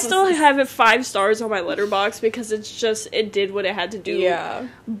like, I still have it 5 stars on my letterbox because it's just, it did what it had to do. Yeah.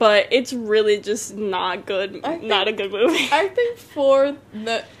 But it's really just not good. Not a good movie. I think for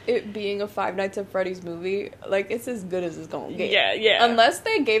it being a Five Nights at Freddy's movie, like, it's as good as it's gonna get. Yeah. Unless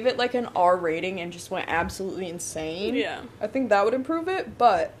they gave it, like, an R rating and just went absolutely insane. Yeah. I think that would improve it,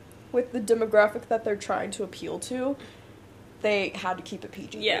 but with the demographic that they're trying to appeal to, they had to keep it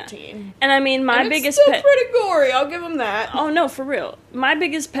PG-13. Yeah. And I mean, my biggest it's still pretty gory, I'll give them that. Oh, no, for real. My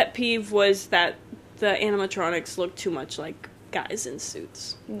biggest pet peeve was that the animatronics looked too much like guys in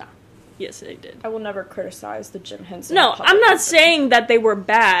suits. No. Yes, they did. I will never criticize the Jim Henson. No, puppet I'm not puppets. saying that they were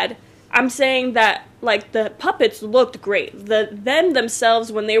bad. I'm saying that, like, the puppets looked great. Them themselves,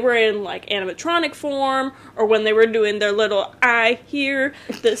 when they were in, like, animatronic form, or when they were doing their little, I hear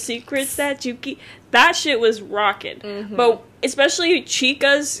the secrets that you keep, that shit was rocking. Mm-hmm. But especially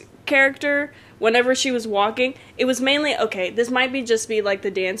Chica's character, whenever she was walking, it was mainly, okay, this might be just be, like,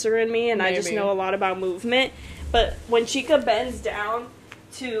 the dancer in me, and I just Maybe. know a lot about movement, but when Chica bends down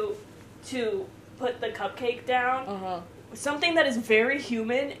to put the cupcake down, Uh-huh. something that is very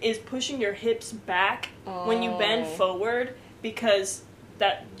human is pushing your hips back when you bend forward, because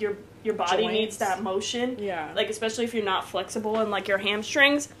that your body Joints. needs that motion. Yeah. Like, especially if you're not flexible in, like, your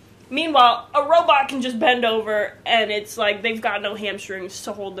hamstrings. Meanwhile, a robot can just bend over and it's like they've got no hamstrings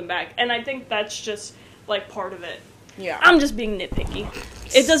to hold them back. And I think that's just, like, part of it. Yeah. I'm just being nitpicky.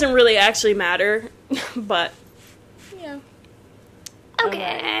 It doesn't really actually matter, but Yeah.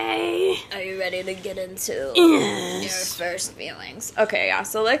 okay. Are you ready to get into Yes. your first feelings? Okay, yeah.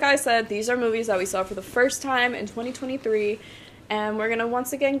 So like I said, these are movies that we saw for the first time in 2023, and we're gonna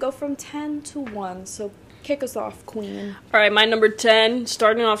once again go from 10 to 1. So kick us off, Queen. Alright, my number 10,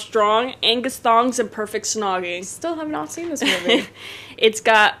 starting off strong, Angus Thongs and Perfect Snogging. Still have not seen this movie. It's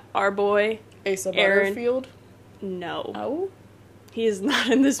got our boy, Asa Aaron. Butterfield. no. Oh, He is not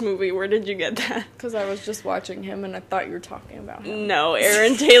in this movie. Where did you get that? because I was just watching him and I thought you were talking about him. No,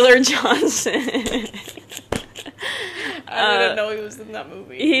 Aaron Taylor Johnson. I didn't know he was in that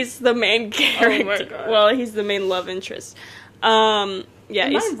movie. He's the main character. God. Well, he's the main love interest. Yeah,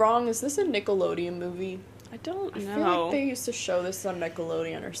 Am I wrong? Is this a Nickelodeon movie? I don't I know. feel like they used to show this on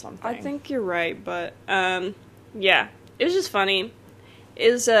Nickelodeon or something. I think you're right, but yeah, it was just funny.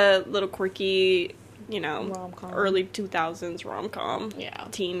 It was a little quirky, you know, Rom-com. early 2000s rom-com. Yeah.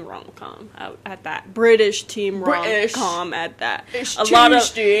 Teen rom-com at that. British teen British. rom-com at that. It's a lot of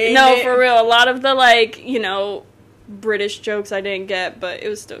Tuesday, ain't no, it? for real. A lot of the, like, you know, British jokes I didn't get, but it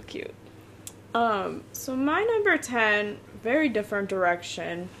was still cute. So my number 10, very different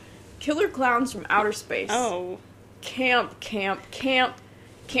direction. Killer Clowns from Outer Space. Oh. Camp to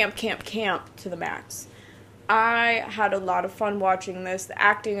the max. I had a lot of fun watching this. The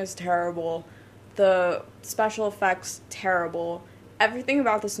acting is terrible. The special effects, terrible. Everything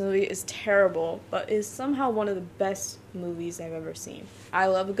about this movie is terrible, but is somehow one of the best movies I've ever seen. I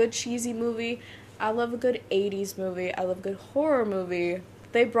love a good cheesy movie. I love a good 80s movie. I love a good horror movie.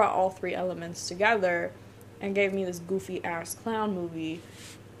 They brought all three elements together and gave me this goofy-ass clown movie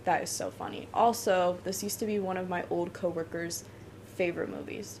that is so funny. Also, this used to be one of my old coworkers' favorite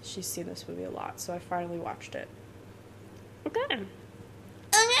movies. She's seen this movie a lot, so I finally watched it. Okay.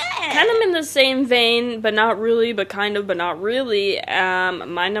 Kind of in the same vein, but not really, but kind of, but not really.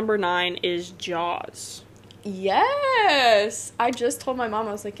 My number 9 is Jaws. Yes! I just told my mom,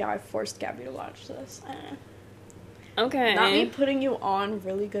 I was like, yeah, I forced Gabby to watch this. Okay. Not me putting you on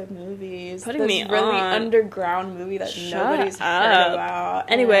really good movies. Putting this me really on. underground movie that Shut nobody's up. heard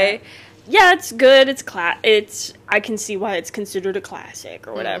about. Anyway, yeah, it's good. It's I can see why it's considered a classic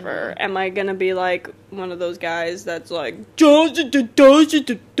or whatever. Am I gonna be like one of those guys that's like no?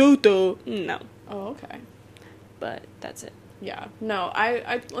 Oh, okay. But that's it. Yeah. No,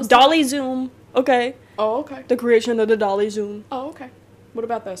 I was Dolly Zoom. Okay. Oh, okay. The creation of the Dolly Zoom. Oh, okay. What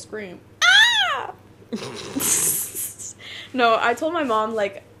about that scream? Ah! No, I told my mom,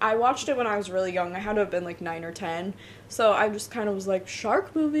 like, I watched it when I was really young. I had to have been, like, 9 or 10. So I just kind of was like,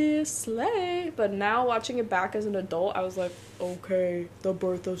 shark movies, slay. But now, watching it back as an adult, I was like, okay, the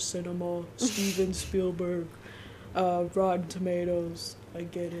birth of cinema, Steven Spielberg, Rotten Tomatoes, I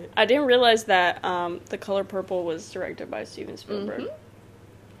get it. I didn't realize that The Color Purple was directed by Steven Spielberg.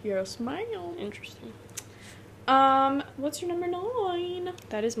 Yes, ma'am. Interesting. What's your number 9?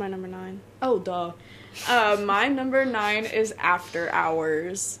 That is my number 9. Oh, duh. My number 9 is After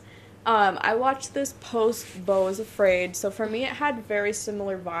Hours. I watched this post Beau is Afraid, so for me it had very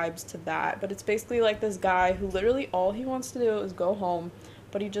similar vibes to that, but it's basically like this guy who literally all he wants to do is go home,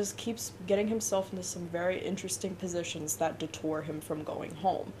 but he just keeps getting himself into some very interesting positions that detour him from going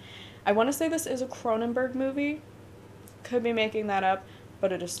home. I want to say this is a Cronenberg movie. Could be making that up,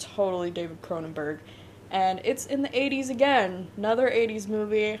 but it is totally David Cronenberg. And it's in the 80s again. Another 80s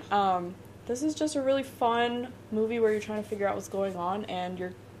movie. This is just a really fun movie where you're trying to figure out what's going on and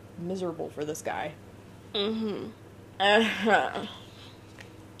you're miserable for this guy.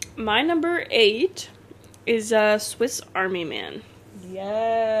 My number 8 is Swiss Army Man.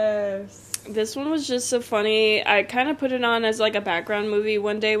 Yes. This one was just so funny. I kind of put it on as like a background movie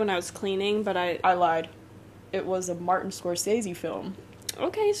one day when I was cleaning, but I lied. It was a Martin Scorsese film.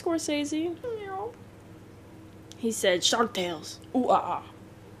 Okay, Scorsese. He said Shark Tales. Ooh, ah, ah.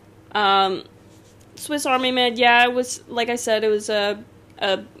 Swiss Army Man, yeah, it was, like I said, it was a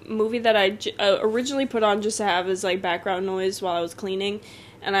movie that I originally put on just to have as, like, background noise while I was cleaning,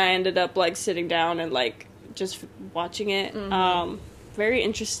 and I ended up, like, sitting down and, like, just watching it. Very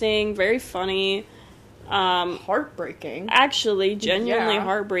interesting, very funny. Heartbreaking. Actually, genuinely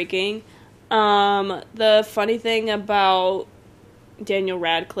heartbreaking. The funny thing about Daniel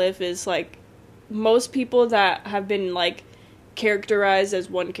Radcliffe is, like, most people that have been, like, characterized as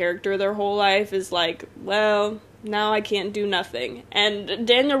one character their whole life is like, well, now I can't do nothing. And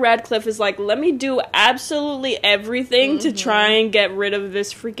Daniel Radcliffe is like, let me do absolutely everything to try and get rid of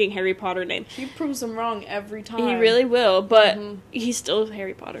this freaking Harry Potter name. He proves them wrong every time. He really will, but he's still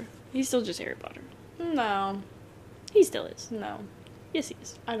Harry Potter. He's still just Harry Potter. No. He still is. No. Yes, he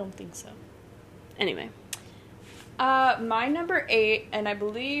is. I don't think so. Anyway. My number 8, and I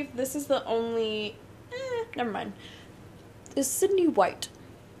believe this is the only... never mind. Is Sydney White.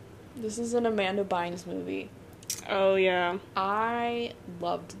 This is an Amanda Bynes movie. Oh, yeah. I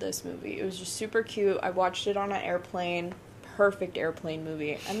loved this movie. It was just super cute. I watched it on an airplane. Perfect airplane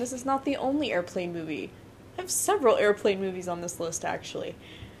movie. And this is not the only airplane movie. I have several airplane movies on this list, actually.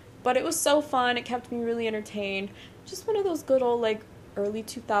 But it was so fun. It kept me really entertained. Just one of those good old, like, early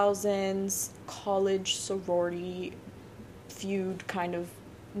 2000s college sorority feud kind of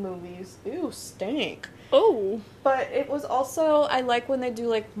movies. Ew, stink. Oh. But it was also, I like when they do,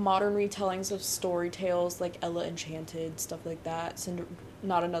 like, modern retellings of story tales, like Ella Enchanted, stuff like that.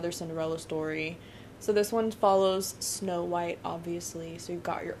 Not Another Cinderella Story. So this one follows Snow White, obviously. So you've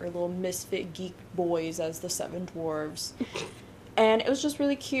got your little misfit geek boys as the 7 dwarves. And it was just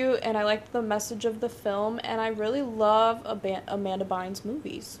really cute, and I liked the message of the film, and I really love Amanda Bynes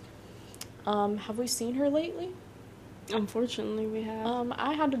movies. Have we seen her lately? Unfortunately, we have.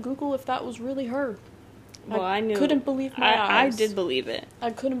 I had to Google if that was really her. Well, I knew. Couldn't believe my eyes. I did believe it.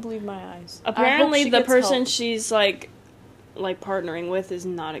 I couldn't believe my eyes. Apparently, the person she's, like partnering with is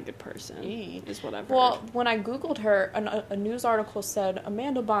not a good person, is what I've heard. Well, when I Googled her, a news article said,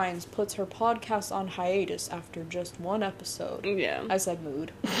 Amanda Bynes puts her podcast on hiatus after just 1 episode. Yeah. I said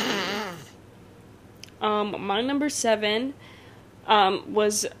mood. My number 7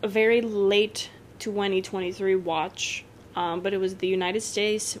 was a very late 2023 watch. But it was The United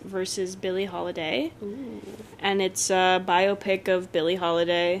States versus Billie Holiday. Ooh. And it's a biopic of Billie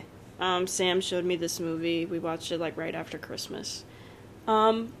Holiday. Sam showed me this movie. We watched it, like, right after Christmas.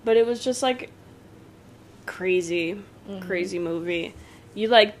 But it was just, like, crazy movie. You,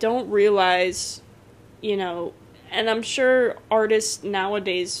 like, don't realize, you know, and I'm sure artists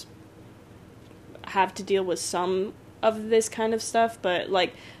nowadays have to deal with some of this kind of stuff, but,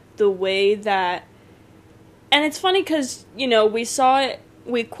 like, the way that... And it's funny because, you know, we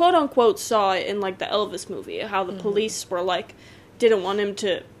quote-unquote saw it in, like, the Elvis movie, how the police were, like, didn't want him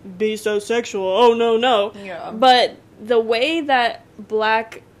to be so sexual. Oh, no. Yeah. But the way that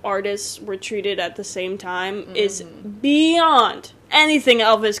black artists were treated at the same time is beyond anything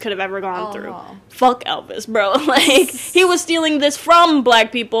Elvis could have ever gone through. Fuck Elvis, bro. Like, he was stealing this from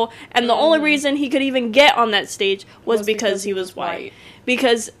black people, and the only reason he could even get on that stage was because he was white.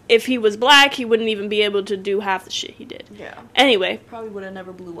 Because if he was black, he wouldn't even be able to do half the shit he did. Yeah. Anyway. Probably would have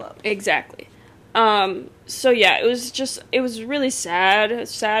never blew up. Exactly. So yeah, it was really sad. A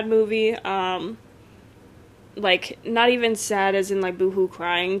sad movie. Like, not even sad as in, like, boohoo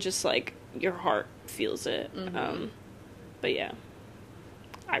crying, just, like, your heart feels it. But yeah.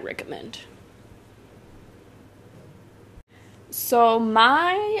 I recommend. So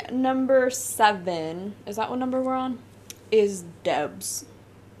my number 7, is that what number we're on? Is Debs.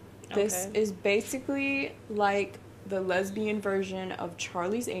 This is basically like the lesbian version of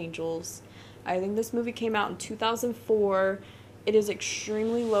Charlie's Angels. I think this movie came out in 2004. It is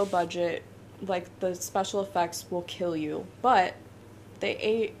extremely low budget. Like, the special effects will kill you. But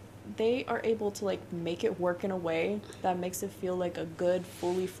they are able to, like, make it work in a way that makes it feel like a good,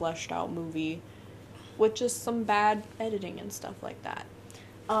 fully fleshed out movie with just some bad editing and stuff like that.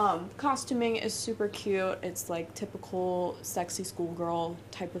 Costuming is super cute. It's, like, typical sexy schoolgirl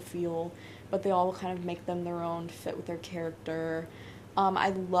type of feel, but they all kind of make them their own, fit with their character.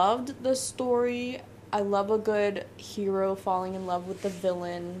 I loved the story. I love a good hero falling in love with the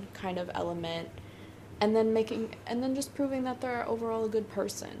villain kind of element, and then just proving that they're overall a good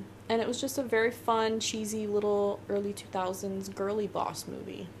person. And it was just a very fun, cheesy little early 2000s girly boss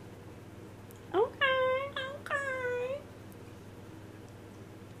movie. Okay.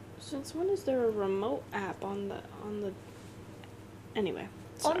 Since when is there a remote app on the anyway,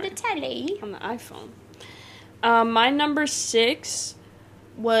 sorry. On the telly. On the iPhone. My number 6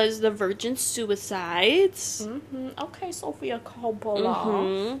 was The Virgin Suicides. Okay, Sophia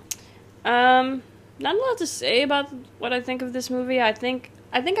Coppola. Not a lot to say about what I think of this movie. I think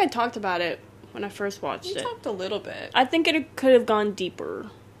I talked about it when I first watched We it. talked a little bit. I think it could have gone deeper.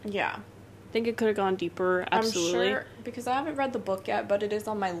 Yeah. I think it could have gone deeper, absolutely. I'm sure, because I haven't read the book yet, but it is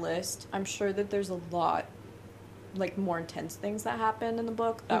on my list. I'm sure that there's a lot, like, more intense things that happen in the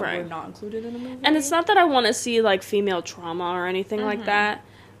book that Right. were not included in the movie. And it's not that I want to see, like, female trauma or anything like that,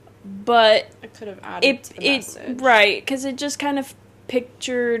 but It could have added to the message. right, because it just kind of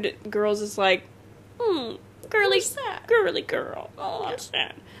pictured girls as, like, girly, Who's that? girly girl. Oh, that's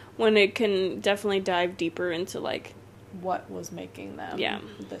sad. When it can definitely dive deeper into, like, What was making them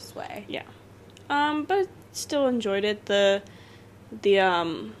this way. yeah. But still enjoyed it. The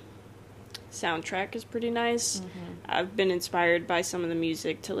soundtrack is pretty nice. Mm-hmm. I've been inspired by some of the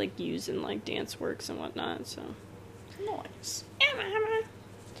music to, like, use in, like, dance works and whatnot, so. Nice.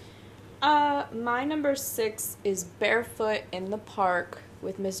 My number 6 is Barefoot in the Park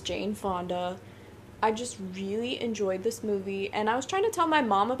with Miss Jane Fonda. I just really enjoyed this movie, and I was trying to tell my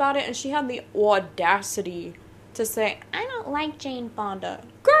mom about it, and she had the audacity to say, I don't like Jane Fonda.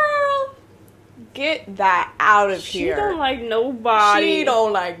 Girl, get that out of here. She don't like nobody. She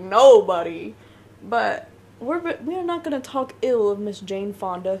don't like nobody. But we're not going to talk ill of Miss Jane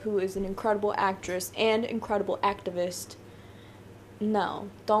Fonda, who is an incredible actress and incredible activist. No,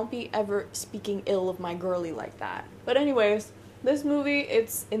 don't be ever speaking ill of my girly like that. But anyways, this movie,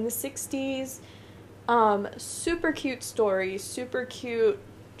 it's in the 60s. Super cute story, super cute,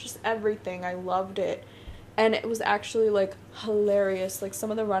 just everything. I loved it. And it was actually, like, hilarious. Like,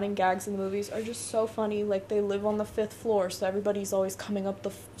 some of the running gags in the movies are just so funny. Like, they live on the 5th floor, so everybody's always coming up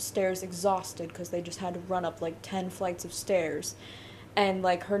the stairs exhausted because they just had to run up, like, 10 flights of stairs. And,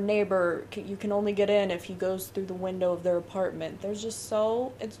 like, her neighbor, you can only get in if he goes through the window of their apartment. It's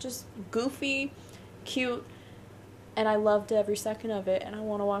just goofy, cute, and I loved every second of it, and I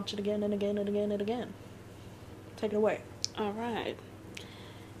want to watch it again and again and again and again. Take it away. All right.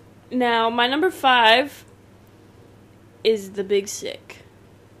 Now, my number 5 is The Big Sick.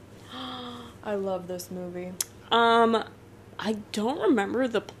 I love this movie. I don't remember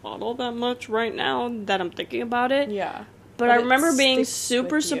the plot all that much right now that I'm thinking about it. Yeah. But I it remember being sticks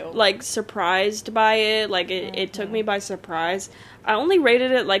super, with you. surprised by it. Like, it took me by surprise. I only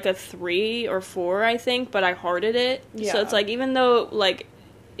rated it, like, a 3 or 4, I think, but I hearted it. Yeah. So it's, like, even though, like,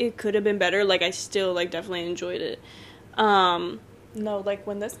 it could have been better, like, I still, like, definitely enjoyed it. No, like,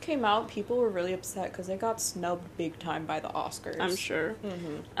 when this came out, people were really upset because it got snubbed big time by the Oscars. I'm sure.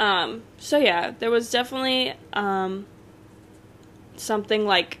 Mm-hmm. So, yeah, there was definitely, something,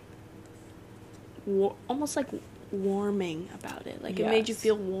 like, almost, like, warming about it. Like, it made you Yes.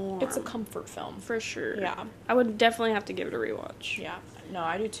 feel warm. It's a comfort film. For sure. Yeah. I would definitely have to give it a rewatch. Yeah. No,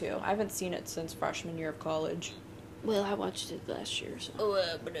 I do too. I haven't seen it since freshman year of college. Well, I watched it last year, so.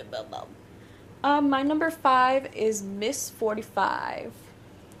 My number 5 is Miss 45.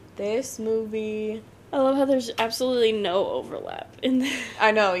 This movie... I love how there's absolutely no overlap in there.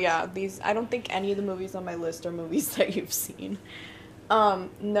 I know, yeah. I don't think any of the movies on my list are movies that you've seen.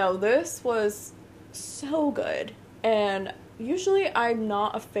 No, this was so good. And usually I'm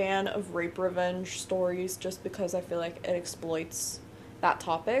not a fan of rape revenge stories just because I feel like it exploits that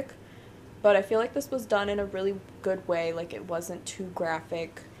topic. But I feel like this was done in a really good way. Like, it wasn't too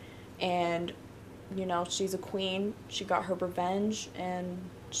graphic. And, you know, she's a queen. She got her revenge. And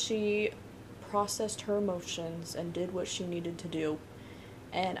she processed her emotions and did what she needed to do.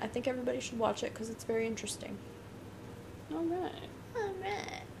 And I think everybody should watch it because it's very interesting. Alright.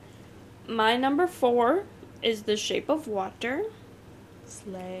 Alright. My number 4 is The Shape of Water.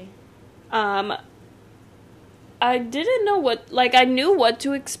 Slay. I didn't know I knew what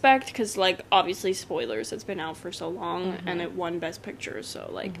to expect, because, like, obviously spoilers, it's been out for so long, and it won Best Picture, so,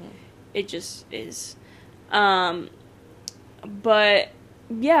 like, it just is. But,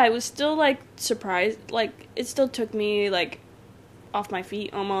 yeah, I was still, like, surprised, like, it still took me, like, off my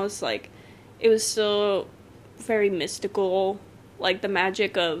feet, almost, like, it was still very mystical, like, the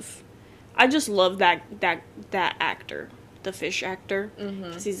magic of, I just love that actor. The fish actor,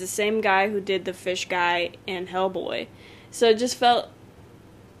 because he's the same guy who did the fish guy in Hellboy, so it just felt,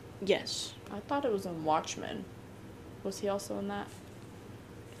 yes. I thought it was in Watchmen. Was he also in that?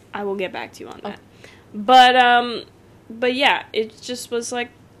 I will get back to you on that. But yeah, it just was,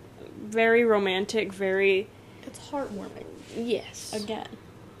 like, very romantic, very... It's heartwarming. Yes. Again.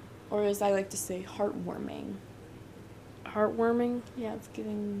 Or as I like to say, heartwarming. Heartwarming? Yeah, it's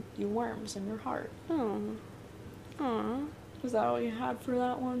giving you worms in your heart. Oh. Aww. Was that all you had for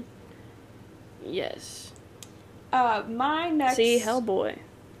that one? Yes. My next... See, Hellboy.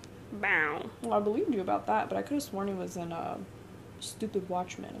 Bow. Well, I believed you about that, but I could have sworn he was in stupid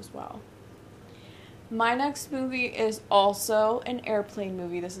Watchmen as well. My next movie is also an airplane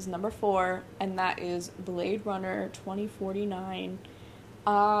movie. This is number 4, and that is Blade Runner 2049.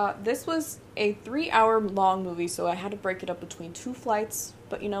 This was a 3-hour long movie, so I had to break it up between 2 flights,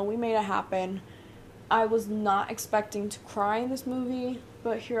 but we made it happen. I was not expecting to cry in this movie,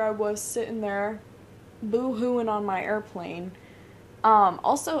 but here I was sitting there boo-hooing on my airplane.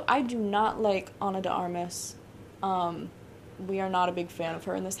 Also, I do not like Ana de Armas. We are not a big fan of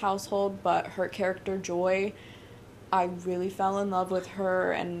her in this household, but her character, Joy, I really fell in love with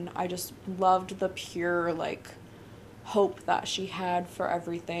her, and I just loved the pure, hope that she had for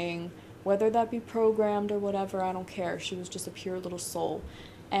everything. Whether that be programmed or whatever, I don't care. She was just a pure little soul.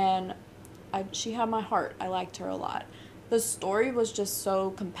 And she had my heart. I liked her a lot. The story was just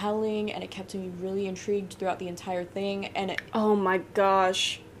so compelling, and it kept me really intrigued throughout the entire thing, and Oh my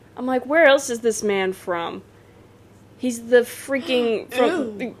gosh. I'm like, where else is this man from? He's the freaking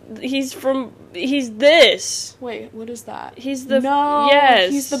he's this. Wait, what is that? He's the No,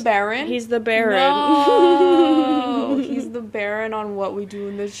 yes. he's the Baron? He's the Baron. No, he's the Baron on What We Do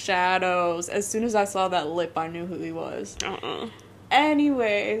in the Shadows. As soon as I saw that lip, I knew who he was.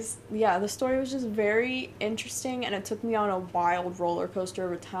 Anyways, yeah, the story was just very interesting, and it took me on a wild roller coaster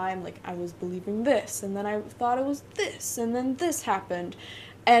over time. I was believing this, and then I thought it was this, and then this happened.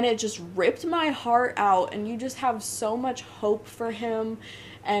 And it just ripped my heart out, and you just have so much hope for him,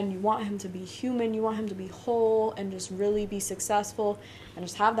 and you want him to be human, you want him to be whole, and just really be successful, and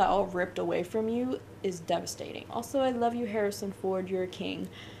just have that all ripped away from you is devastating. Also, I love you, Harrison Ford, you're a king.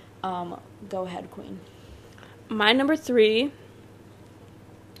 Go ahead, Queen. My number 3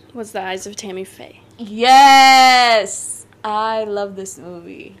 was The Eyes of Tammy Faye. Yes! I love this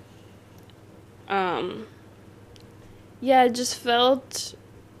movie. Yeah, it just felt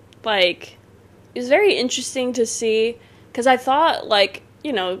like it was very interesting to see, because I thought,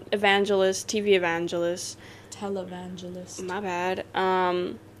 evangelist, TV evangelist. Televangelist. My bad.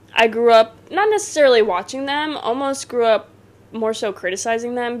 I grew up not necessarily watching them, almost grew up more so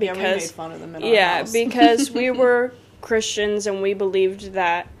criticizing them because we made fun of them in our house. because we were Christians and we believed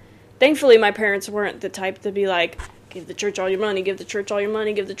that. Thankfully, my parents weren't the type to be like, give the church all your money, give the church all your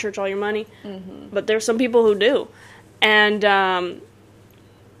money, give the church all your money. Mm-hmm. But there's some people who do. And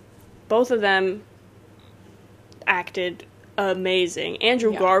both of them acted amazing.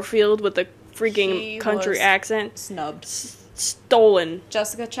 Andrew Garfield with the freaking country accent. Snubbed. Stolen.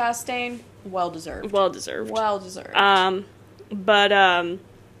 Jessica Chastain, well-deserved. Well-deserved. Well-deserved.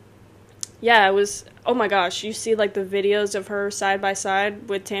 Yeah, it was, oh my gosh, you see, the videos of her side by side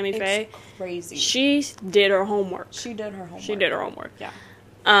with Tammy Faye? It's crazy. She did her homework.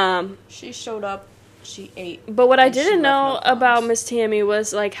 Yeah. She showed up, she ate. But what I didn't know about Miss Tammy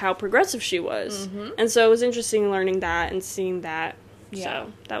was, how progressive she was. Mm-hmm. And so it was interesting learning that and seeing that. Yeah.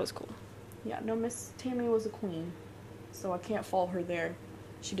 So, that was cool. Yeah, no, Miss Tammy was a queen. So I can't fault her there.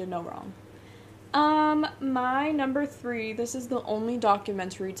 She did no wrong. My number 3, this is the only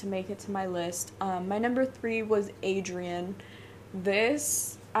documentary to make it to my list. My number 3 was Adrian.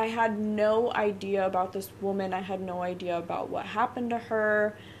 I had no idea about this woman. I had no idea about what happened to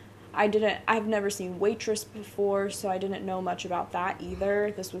her. I've never seen Waitress before, so I didn't know much about that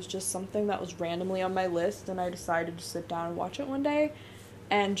either. This was just something that was randomly on my list, and I decided to sit down and watch it one day,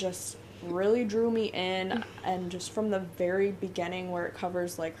 and just really drew me in. And just from the very beginning, where it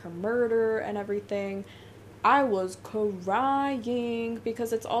covers her murder and everything, I was crying,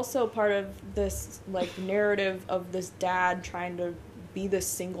 because it's also part of this narrative of this dad trying to be this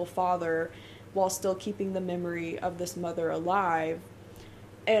single father while still keeping the memory of this mother alive.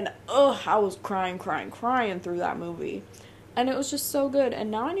 And I was crying through that movie, and it was just so good. And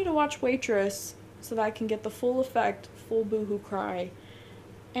now I need to watch Waitress so that I can get the full boohoo cry.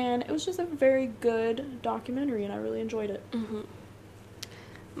 And it was just a very good documentary, and I really enjoyed it. Mm-hmm.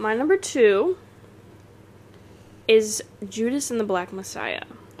 My number 2 is Judas and the Black Messiah.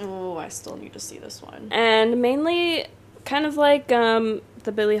 Oh, I still need to see this one. And mainly, kind of like the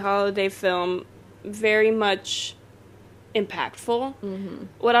Billie Holiday film, very much impactful. Mm-hmm.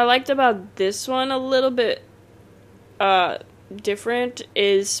 What I liked about this one a little bit different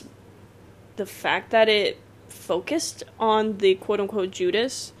is the fact that it focused on the quote-unquote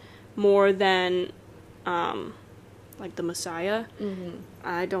Judas more than the Messiah. Mm-hmm.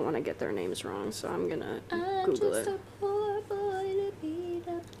 I don't want to get their names wrong, so I'm gonna Google it.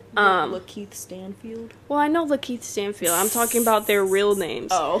 Lakeith Stanfield? Well, I know Lakeith Stanfield. I'm talking about their real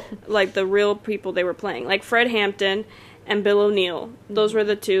names. Oh. The real people they were playing. Fred Hampton and Bill O'Neill. Mm-hmm. Those were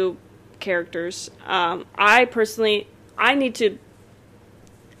the 2 characters. I need to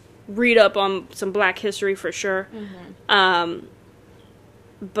read up on some Black history for sure. Mm-hmm.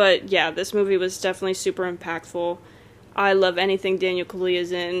 But yeah, this movie was definitely super impactful. I love anything Daniel Kaluuya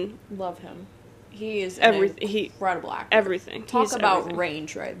is in. Love him. He is incredible actor. Everything. Talk He's about everything.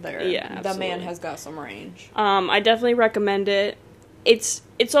 range right there. Yeah, The absolutely. man has got some range. I definitely recommend it. It's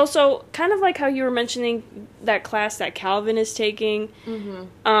also kind of like how you were mentioning that class that Calvin is taking.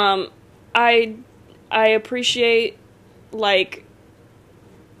 Mm-hmm. I appreciate, like,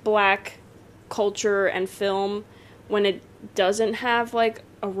 Black culture and film when it doesn't have, like,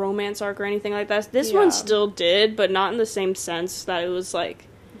 a romance arc or anything like that. This one still did, but not in the same sense that it was, like...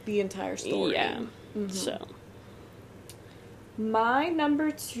 The entire story. Yeah. Mm-hmm. So... My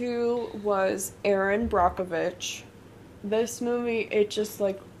number 2 was Erin Brockovich. This movie, it just,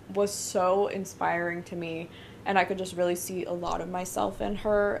 like, was so inspiring to me, and I could just really see a lot of myself in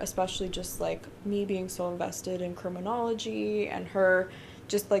her, especially just, like, me being so invested in criminology, and her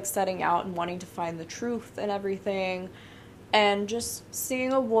just, like, setting out and wanting to find the truth and everything, and just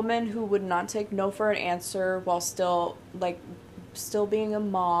seeing a woman who would not take no for an answer while still being a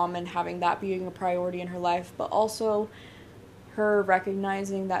mom and having that being a priority in her life, but also her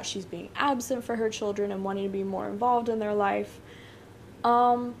recognizing that she's being absent for her children and wanting to be more involved in their life,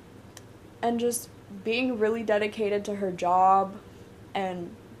 and just being really dedicated to her job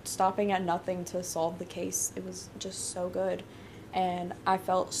and stopping at nothing to solve the case. It was just so good, and I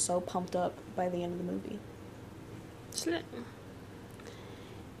felt so pumped up by the end of the movie.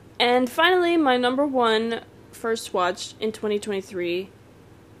 And finally, my number 1 first watch in 2023.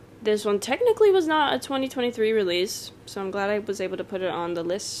 This one technically was not a 2023 release, so I'm glad I was able to put it on the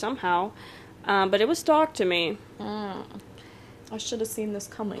list somehow. But it was Talk to Me. I should have seen this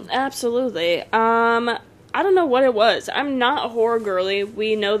coming. Absolutely. I don't know what it was. I'm not a horror girly.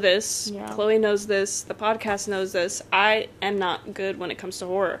 We know this. Yeah. Chloe knows this. The podcast knows this. I am not good when it comes to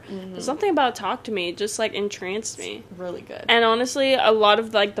horror. There's something about Talk to Me just, like, entranced me. Really good. And honestly, a lot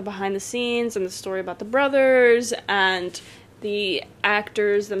of, like, the behind the scenes and the story about the brothers and the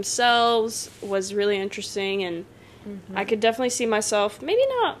actors themselves was really interesting, and I could definitely see myself maybe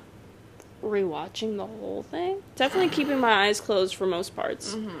not rewatching the whole thing. Definitely keeping my eyes closed for most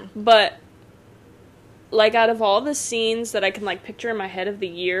parts. But, like, out of all the scenes that I can, like, picture in my head of the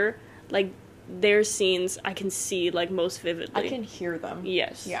year, like, their scenes I can see, like, most vividly. I can hear them.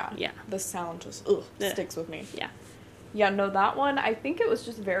 Yes. Yeah. Yeah. The sound just Yeah. sticks with me. Yeah. Yeah, no, that one, I think it was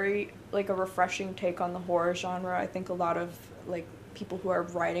just very, like, a refreshing take on the horror genre. I think a lot of, like, people who are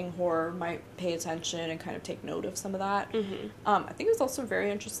writing horror might pay attention and kind of take note of some of that. I think it was also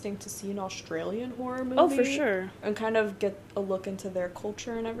very interesting to see an Australian horror movie. Oh, for sure. And kind of get a look into their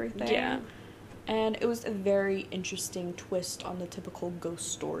culture and everything. Yeah. And it was a very interesting twist on the typical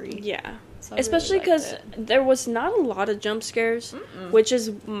ghost story. Yeah. So I especially really liked because there was not a lot of jump scares, which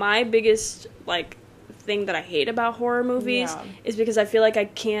is my biggest, like, thing that I hate about horror movies, is because I feel like I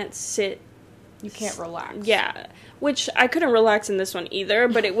can't sit. You can't relax. Yeah. Which I couldn't relax in this one either,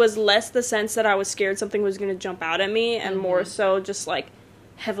 but it was less the sense that I was scared something was going to jump out at me, and more so just, like,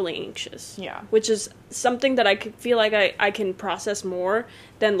 heavily anxious. Yeah. Which is something that I could feel like I can process more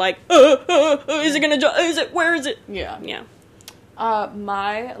than, like, is it going to jump? Is it? Where is it? Yeah. Yeah.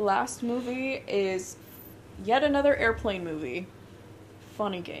 My last movie is yet another airplane movie.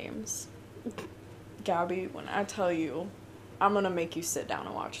 Funny Games. Gabby, when I tell you, I'm gonna make you sit down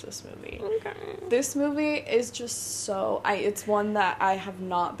and watch this movie. Okay. This movie is just so... it's one that I have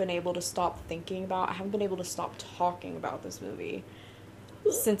not been able to stop thinking about. I haven't been able to stop talking about this movie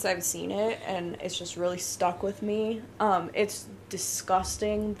since I've seen it, and it's just really stuck with me. It's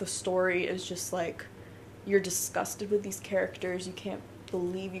disgusting. The story is just, like, you're disgusted with these characters. You can't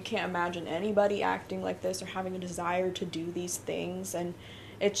imagine anybody acting like this or having a desire to do these things, and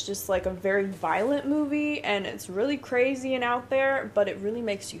it's just, like, a very violent movie, and it's really crazy and out there, but it really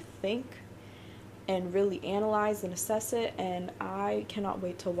makes you think and really analyze and assess it, and I cannot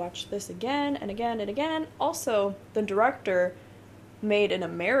wait to watch this again and again and again. Also, the director made an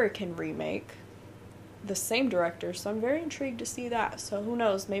American remake, the same director, so I'm very intrigued to see that. So who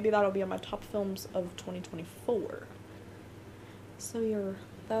knows, maybe that'll be on my top films of 2024. So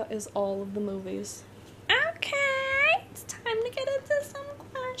that is all of the movies. Okay, it's time to get into some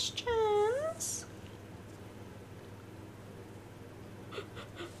questions.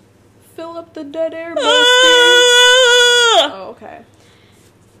 Fill up the dead air, Bestie. Oh, okay.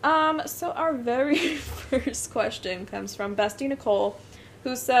 So our very first question comes from Bestie Nicole,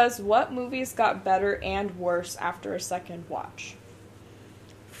 who says, what movies got better and worse after a second watch?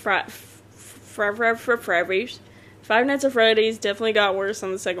 Freddy's. Five Nights at Freddy's definitely got worse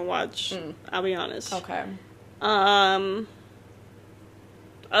on the second watch. I'll be honest. Okay. Other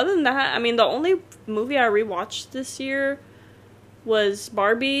than that, I mean, the only movie I rewatched this year was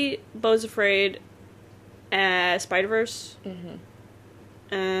Barbie, Beau's Afraid, Spider-Verse,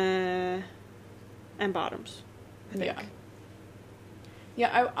 and Bottoms, I think. Yeah.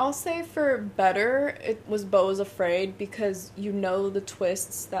 Yeah, I'll say for better, it was Beau's Afraid because you know the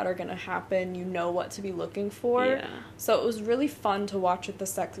twists that are going to happen. You know what to be looking for. Yeah. So it was really fun to watch it the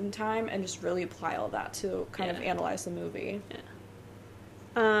second time and just really apply all that to kind of analyze the movie.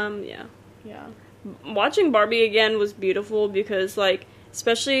 Yeah. Yeah. Watching Barbie again was beautiful because, like,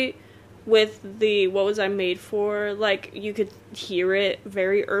 especially with the What Was I Made For, like, you could hear it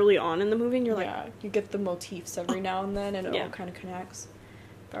very early on in the movie and you're like... Yeah, you get the motifs every now and then and it Yeah. all kind of connects.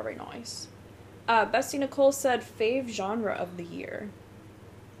 Very nice. Bestie Nicole said, fave genre of the year.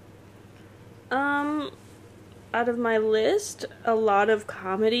 Out of my list, a lot of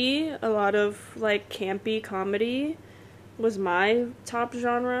comedy, a lot of, like, campy comedy was my top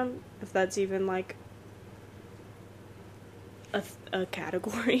genre, if that's even, like, a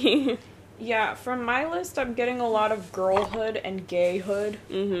category. Yeah, from my list, I'm getting a lot of girlhood and gayhood.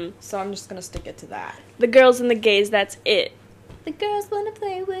 Mm-hmm. So I'm just gonna stick it to that. The girls and the gays, that's it. The girls wanna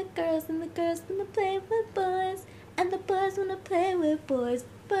play with girls, and the girls wanna play with boys, and the boys wanna play with boys.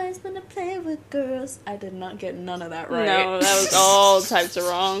 Boys wanna play with girls. I did not get none of that right. No, that was all types of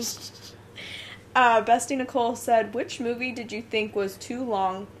wrong. Bestie Nicole said, which movie did you think was too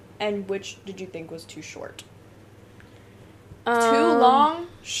long, and which did you think was too short? Too long?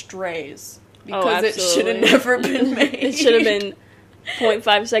 Strays. Because it should have never been made. It should have been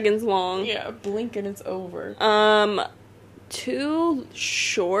 0.5 seconds long. Yeah, blink and it's over. Too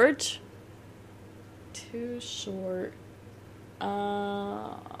short? Too short.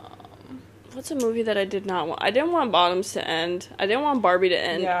 What's a movie that I did not want? I didn't want Bottoms to end. I didn't want Barbie to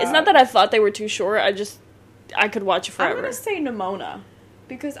end. Yeah. It's not that I thought they were too short. I could watch it forever. I'm gonna say Nimona.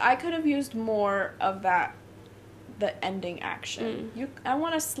 Because I could have used more of that, the ending action. I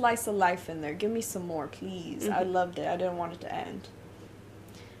want a slice of life in there. Give me some more, please. I loved it. I didn't want it to end.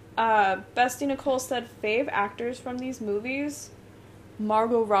 Bestie Nicole said, fave actors from these movies?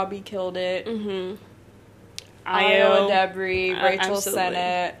 Margot Robbie killed it. Iowa Debris, Rachel absolutely.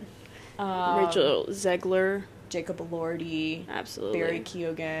 Sennett, Rachel Zegler. Jacob Elordi, Absolutely. Barry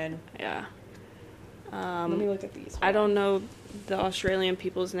Keoghan. Yeah. Let me look at these. I don't know the Australian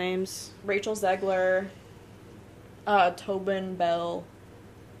people's names. Rachel Zegler, Tobin Bell,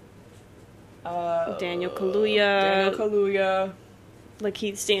 Daniel Kaluuya.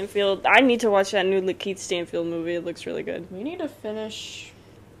 Lakeith Stanfield. I need to watch that new Lakeith Stanfield movie. It looks really good. We need to finish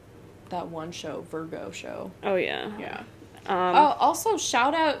that one show, Virgo show. Oh, yeah. Yeah. Also,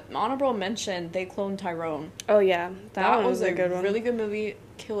 shout out, honorable mention, They Cloned Tyrone. Oh, yeah. That one was a a good one. really good movie,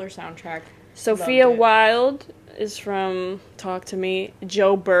 killer soundtrack. Sophia Loved it. Wilde is from Talk to Me.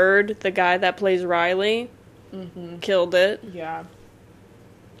 Joe Bird, the guy that plays Riley, killed it. Yeah.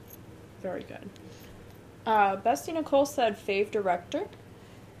 Very good. Bestie Nicole said fave director,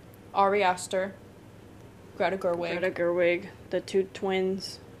 Ari Aster, Greta Gerwig. Greta Gerwig, the two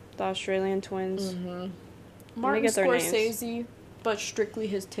twins, the Australian twins. Martin get their Scorsese, but strictly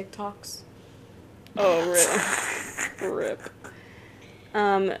his TikToks. Oh, rip.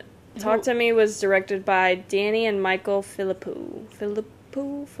 Talk to Me was directed by Danny and Michael Philippou.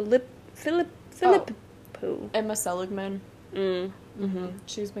 Emma Seligman.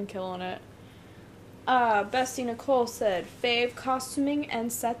 She's been killing it. Bestie Nicole said fave costuming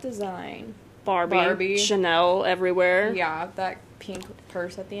and set design. Barbie. Chanel everywhere. Yeah, that pink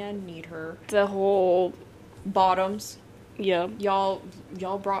purse at the end. Need her. The whole... Bottoms. Yeah. Y'all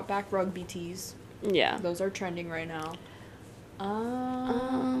brought back rugby tees. Yeah. Those are trending right now.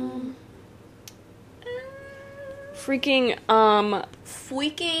 Freaking,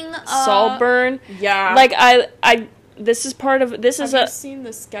 Freaking, Saltburn. Yeah. Like, this is part of, this is Have you seen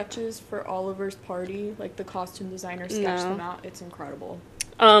the sketches for Oliver's Party? Like, the costume designer sketched them out. It's incredible.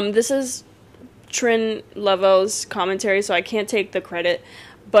 This is Trin Levo's commentary, so I can't take the credit.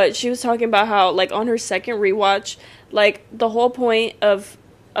 But she was talking about how, like, on her second rewatch, like, the whole point of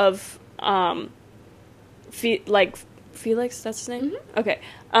Felix, that's his name? Okay.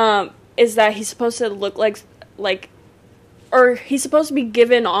 Is that he's supposed to look like, or he's supposed to be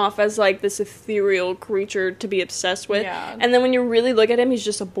given off as, like, this ethereal creature to be obsessed with. Yeah. And then when you really look at him, he's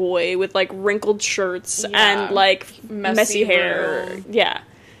just a boy with, like, wrinkled shirts and, like, messy hair. room. Yeah.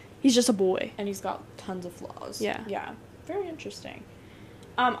 He's just a boy. And he's got tons of flaws. Yeah. Yeah. Very interesting.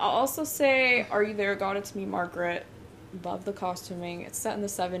 I'll also say, Are You There, God? It's Me, Margaret. Love the costuming. It's set in the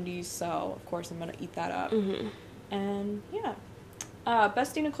 70s, so, of course, I'm going to eat that up. And, yeah.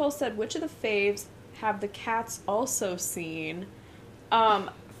 Bestie Nicole said, which of the faves have the cats also seen?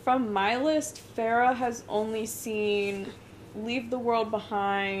 From my list, Farah has only seen Leave the World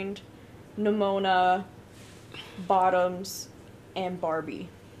Behind, Nimona, Bottoms, and Barbie.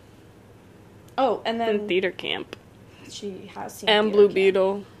 Oh, and then... And Theater Camp. She has seen And Theater Blue Camp.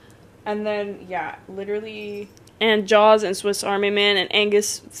 Beetle. And then, yeah, literally... And Jaws and Swiss Army Man and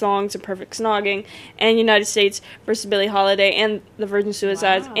Angus Songs and Perfect Snogging and United States versus Billie Holiday and The Virgin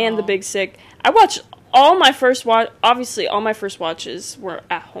Suicides and The Wow. Big Sick. I watched all my first obviously all my first watches were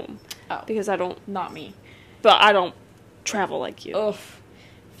at home. Oh. Because I don't, Not me. but I don't travel like you. Ugh.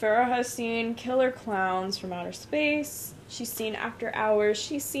 Farrah has seen Killer Clowns from Outer Space. She's seen After Hours.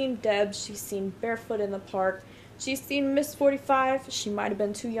 She's seen Debs. She's seen Barefoot in the Park. She's seen Miss 45. She might have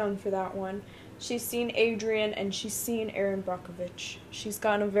been too young for that one. She's seen Adrian, and she's seen Aaron Brockovich. She's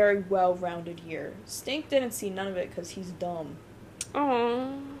gotten a very well-rounded year. Stink didn't see none of it because he's dumb.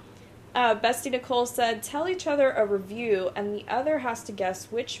 Aww. Bestie Nicole said, tell each other a review, and the other has to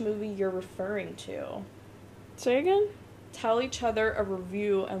guess which movie you're referring to. Say again? Tell each other a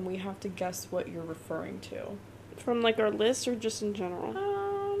review, and we have to guess what you're referring to. From like our list or just in general?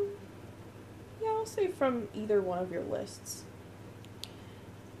 Yeah, I'll say from either one of your lists.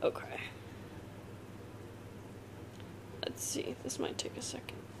 Okay. Let's see. This might take a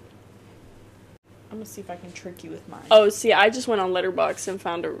second. I'm gonna see if I can trick you with mine. Oh, see, I just went on Letterboxd and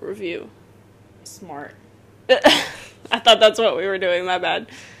found a review. Smart. I thought that's what we were doing, my bad.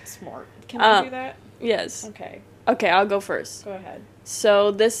 Smart. Can I do that? Yes. Okay, Okay, I'll go first. go ahead.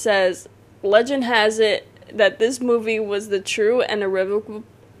 So this says, legend has it that this movie was the true and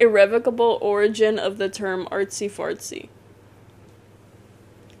irrevocable origin of the term artsy-fartsy.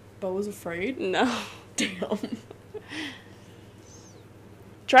 Bo was afraid? No. Damn.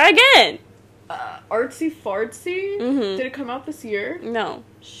 Try again! Artsy fartsy? Mhm. Did it come out this year? No.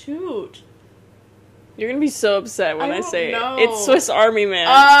 Shoot. You're gonna be so upset when I I don't say know. it. It's Swiss Army Man.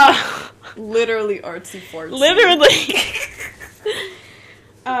 Literally artsy fartsy. Literally.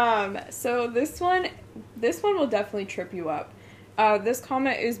 So this one will definitely trip you up. This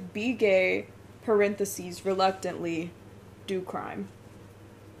comment is be gay, parentheses, reluctantly, do crime.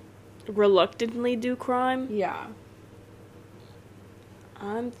 Reluctantly do crime? Yeah.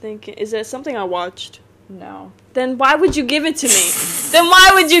 I'm thinking, is that something I watched? No. Then why would you give it to me? Then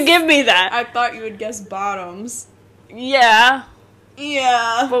why would you give me that? I thought you would guess Bottoms. Yeah.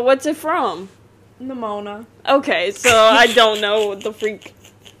 Yeah. But what's it from? Nimona. Okay, so I don't know what the freak.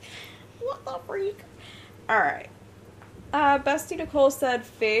 What the freak? Alright. Bestie Nicole said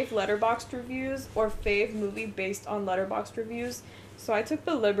fave Letterboxd reviews or fave movie based on Letterboxd reviews. So I took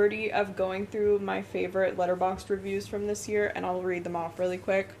the liberty of going through my favorite Letterboxd reviews from this year, and I'll read them off really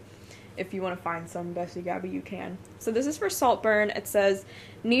quick. If you want to find some, Bestie Gabby, you can. So this is for Saltburn. It says,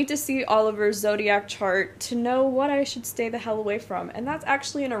 need to see Oliver's zodiac chart to know what I should stay the hell away from. And that's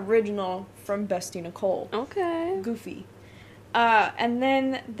actually an original from Bestie Nicole. Okay. Goofy. And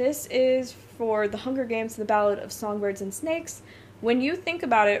then this is for The Hunger Games, The Ballad of Songbirds and Snakes. When you think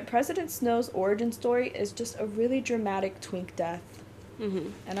about it, President Snow's origin story is just a really dramatic twink death. Mm-hmm.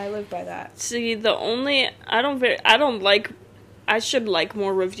 And I live by that. See, I should like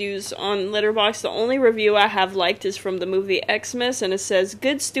more reviews on Letterboxd. The only review I have liked is from the movie Xmas, and it says,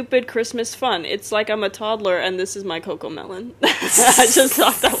 good, stupid Christmas fun. It's like I'm a toddler, and this is my Coco Melon. I just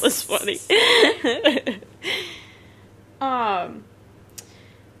thought that was funny.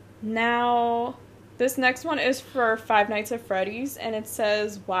 Now, this next one is for Five Nights at Freddy's, and it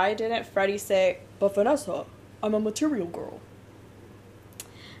says, why didn't Freddy say, but Vanessa, I'm a material girl?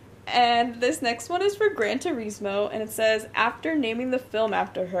 And this next one is for Gran Turismo, and it says, after naming the film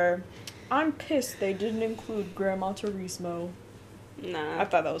after her, I'm pissed they didn't include Grandma Turismo. Nah. I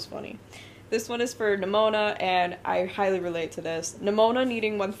thought that was funny. This one is for Nimona, and I highly relate to this. Nimona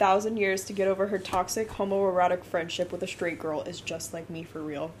needing 1,000 years to get over her toxic homoerotic friendship with a straight girl is just like me for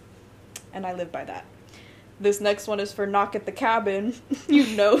real. And I live by that. This next one is for Knock at the Cabin.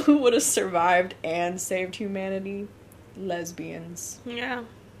 You know who would have survived and saved humanity? Lesbians. Yeah.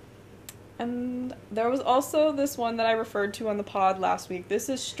 And there was also this one that I referred to on the pod last week. This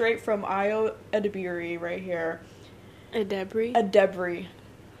is straight from Io Edebiri right here. Adebri? Adebri.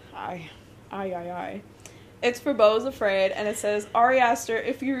 Aye. It's for Bo's Afraid, and it says, Ari Aster,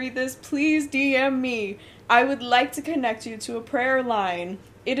 if you read this, please DM me. I would like to connect you to a prayer line.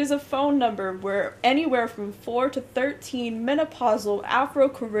 It is a phone number where anywhere from 4 to 13 menopausal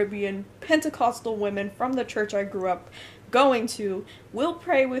Afro-Caribbean Pentecostal women from the church I grew up going to will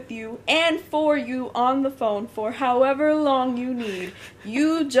pray with you and for you on the phone for however long you need.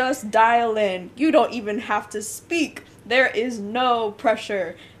 You just dial in. You don't even have to speak. There is no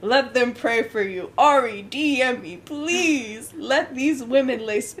pressure. Let them pray for you. Ari, DM me, please. Let these women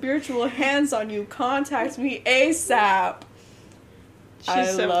lay spiritual hands on you. Contact me ASAP. I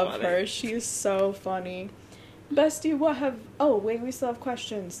so love funny. her. She is so funny. Bestie, what have... Oh, wait, we still have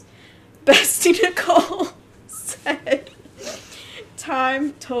questions. Bestie Nicole said...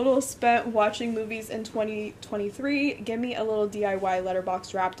 Time total spent watching movies in 2023. Give me a little DIY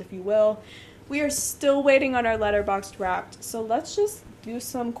letterboxd wrapped, if you will. We are still waiting on our letterboxd wrapped, so let's just do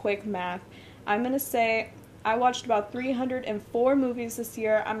some quick math. I'm going to say I watched about 304 movies this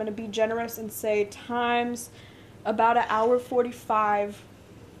year. I'm going to be generous and say times about an hour 45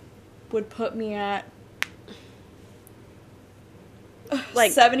 would put me at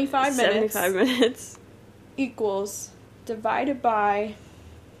Like 75 minutes. 75 minutes. Equals divided by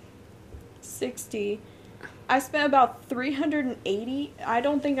 60. I spent about 380. I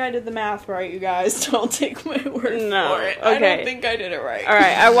don't think I did the math right, you guys. Don't take my word for it. Okay. I don't think I did it right.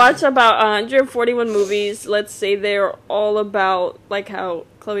 Alright, I watched about 141 movies. Let's say they're all about, like how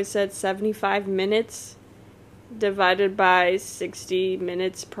Chloe said, 75 minutes divided by 60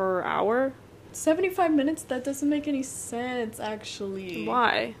 minutes per hour. 75 minutes? That doesn't make any sense, actually.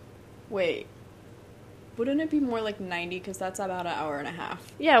 Why? Wait. Wouldn't it be more like 90? Because that's about an hour and a half.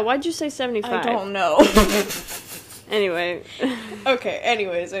 Yeah, why'd you say 75? I don't know. Anyway. Okay,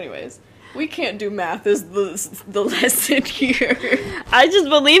 anyways. We can't do math is the lesson here. I just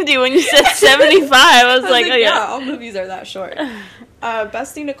believed you when you said 75. I was like, oh yeah. All movies are that short.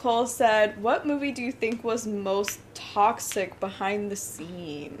 Bestie Nicole said, what movie do you think was most toxic behind the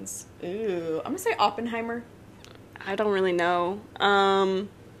scenes? Ooh, I'm gonna say Oppenheimer. I don't really know.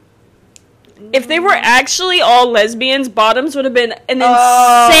 If they were actually all lesbians, Bottoms would have been an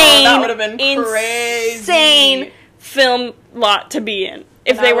insane, that would have been crazy. Insane film lot to be in.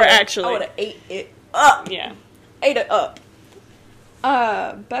 If they were actually. I would have ate it up. Yeah. Ate it up.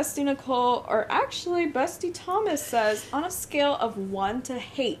 Bestie Nicole, or actually Bestie Thomas says, on a scale of 1 to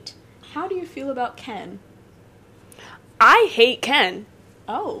hate, how do you feel about Ken? I hate Ken.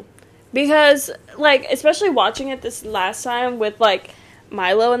 Oh. Because, like, especially watching it this last time with, like,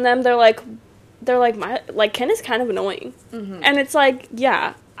 Milo and them, they're like, Ken is kind of annoying. Mm-hmm. And it's like,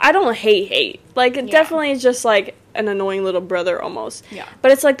 yeah, I don't hate. Like, it definitely is just, like, an annoying little brother almost. Yeah.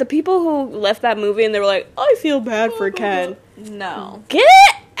 But it's like the people who left that movie and they were like, I feel bad for Ken. No. Get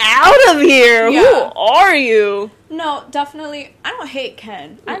out of here! Yeah. Who are you? No, definitely, I don't hate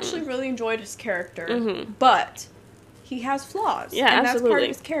Ken. I actually really enjoyed his character. But he has flaws. Yeah, and absolutely. that's part of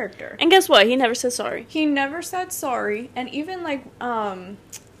his character. And guess what? He never said sorry. He never said sorry, and even, like,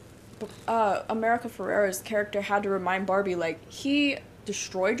 America Ferrera's character had to remind Barbie, like, he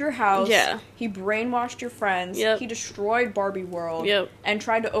destroyed your house. Yeah. He brainwashed your friends. Yep. He destroyed Barbie World. Yep. And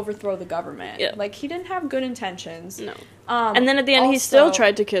tried to overthrow the government. Yep. Like, he didn't have good intentions. No. And then at the end, he also, still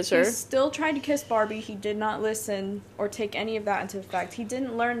tried to kiss her. He still tried to kiss Barbie. He did not listen or take any of that into effect. He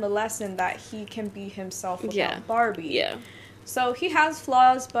didn't learn the lesson that he can be himself without Barbie. Yeah. So he has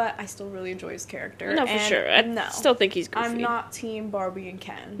flaws, but I still really enjoy his character. No, for sure. I still think he's goofy. I'm not team Barbie and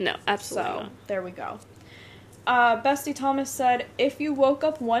Ken. No, absolutely So, not. there we go. Bestie Thomas said, if you woke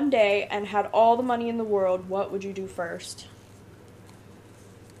up one day and had all the money in the world, what would you do first?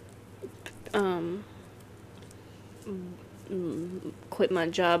 Quit my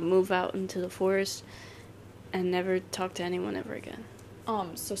job, move out into the forest, and never talk to anyone ever again.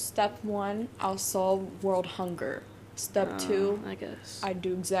 So step 1, I'll solve world hunger. Step 2, I guess. I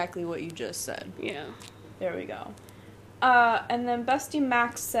do exactly what you just said. Yeah. There we go. And then Bestie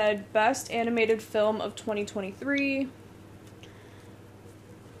Max said, best animated film of 2023.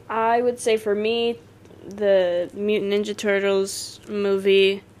 I would say for me, the Mutant Ninja Turtles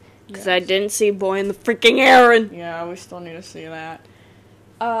movie, because I didn't see Boy in the Freaking Aaron. Yeah, we still need to see that.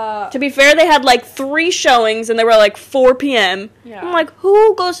 To be fair, they had like 3 showings and they were like 4 p.m. Yeah. I'm like,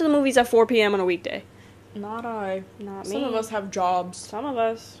 who goes to the movies at 4 p.m. on a weekday? Not I. Not me. Some of us have jobs. Some of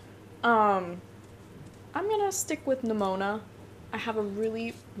us. I'm gonna stick with Nimona. I have a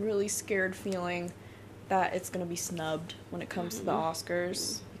really, really scared feeling that it's gonna be snubbed when it comes to the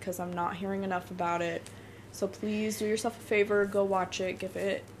Oscars because I'm not hearing enough about it. So please do yourself a favor, go watch it, give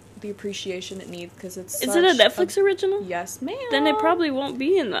it the appreciation it needs because it's. Is it a Netflix original? Yes, ma'am. Then it probably won't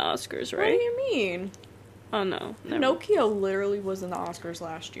be in the Oscars, right? What do you mean? Oh no. Never. Pinocchio literally was in the Oscars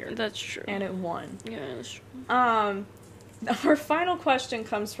last year. That's true. And it won. Yeah, that's true. Our final question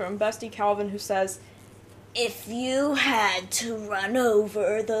comes from Bestie Calvin, who says, If you had to run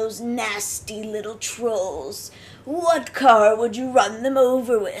over those nasty little trolls, what car would you run them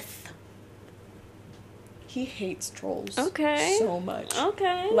over with? he hates trolls. Okay. So much.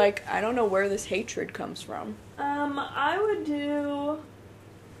 Okay. Like, I don't know where this hatred comes from. I would do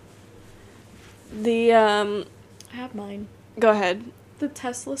the I have mine. Go ahead. The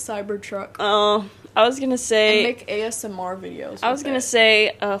Tesla Cybertruck. Oh, I was gonna say... And make ASMR videos. I was gonna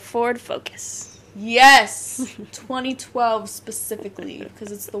say Ford Focus. Yes! 2012 specifically,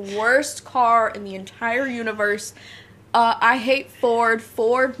 because it's the worst car in the entire universe. I hate Ford.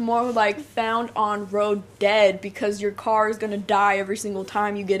 Ford more like found on road dead because your car is gonna die every single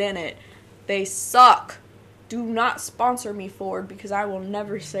time you get in it. They suck. Do not sponsor me, Ford, because I will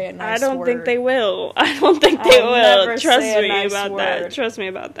never say a nice word. I don't think they will. I don't think they will. Trust me about that. Trust me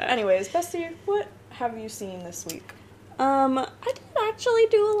about that. Anyways, Bestie, what have you seen this week? I did actually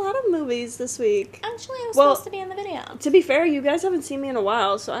do a lot of movies this week. Actually, I was supposed to be in the video. To be fair, you guys haven't seen me in a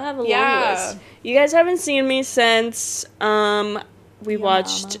while, so I have a long list. You guys haven't seen me since we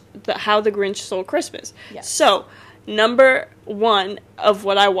watched How the Grinch Stole Christmas. Yes. So, number 1 of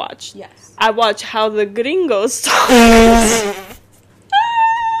what I watched. Yes. I watched How the Gringos Stole Christmas.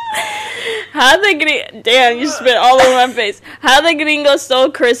 Damn, you spit all over my face. How the Gringos Stole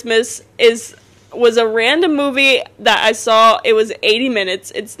Christmas was a random movie that I saw. It was 80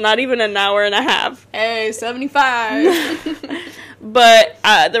 minutes. It's not even an hour and a half. Hey, 75. But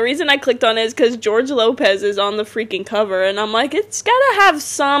the reason I clicked on it is because George Lopez is on the freaking cover, and I'm like, it's gotta have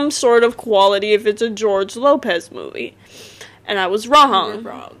some sort of quality if it's a George Lopez movie. And I was wrong. You're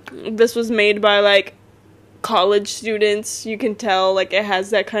wrong. This was made by, like, college students. You can tell, like, it has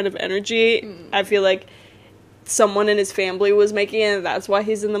that kind of energy. I feel like someone in his family was making it, and that's why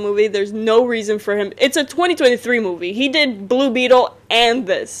he's in the movie. There's no reason for him. It's a 2023 movie. He did Blue Beetle and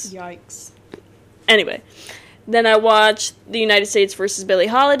this. Yikes. Anyway, then I watched The United States versus Billie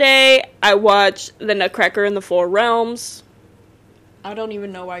Holiday. I watched The Nutcracker in the Four Realms. I don't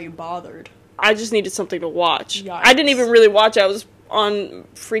even know why you bothered. I just needed something to watch. Yikes. I didn't even really watch it. I was on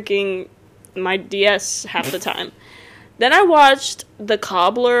freaking my DS half the time. Then I watched The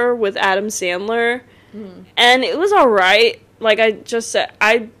Cobbler with Adam Sandler. And it was alright. Like I just said,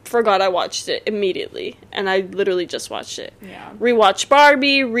 I forgot I watched it immediately. And I literally just watched it. Yeah. Rewatched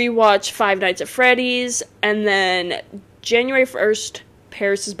Barbie, rewatched Five Nights at Freddy's, and then January 1st,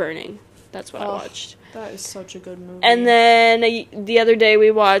 Paris is Burning. That's what I watched. That is such a good movie. And then the other day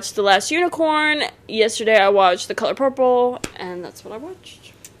we watched The Last Unicorn. Yesterday I watched The Color Purple, and that's what I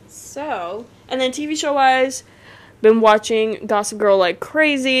watched. So. And then TV show-wise, been watching Gossip Girl like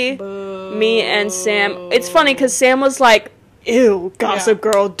crazy. Boo. Me and Sam. It's funny because Sam was like, ew, Gossip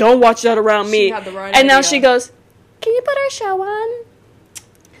Girl, don't watch that around me. She had the right and now idea. she goes, can you put our show on?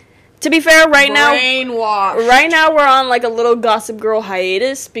 To be fair, right now we're on like a little Gossip Girl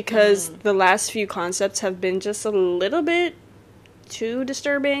hiatus because the last few concepts have been just a little bit too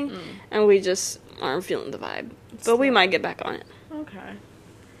disturbing, and we just aren't feeling the vibe. But we might get back on it. Okay.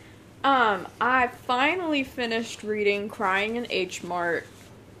 I finally finished reading Crying in H Mart.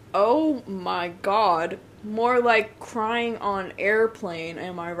 Oh my god. More like crying on airplane.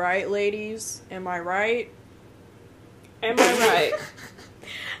 Am I right, ladies? Am I right? Am I right?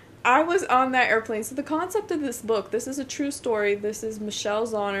 I was on that airplane. So the concept of this book, this is a true story. This is Michelle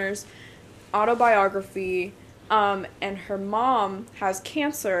Zauner's autobiography. And her mom has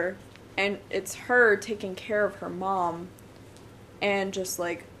cancer, and it's her taking care of her mom and just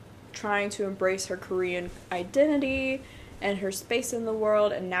like trying to embrace her Korean identity and her space in the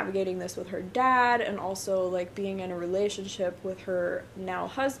world and navigating this with her dad and also like being in a relationship with her now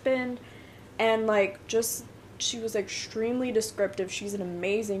husband. And like just she was extremely descriptive. She's an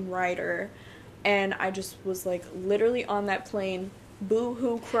amazing writer, and I just was like literally on that plane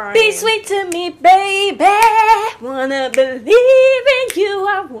boo-hoo crying. Be sweet to me, baby. Wanna believe in you.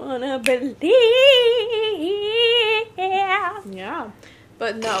 I wanna believe. Yeah.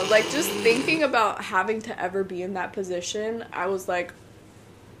 But no, like, just thinking about having to ever be in that position, I was like,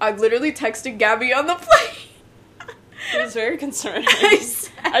 I literally texted Gabby on the plane. It was very concerning.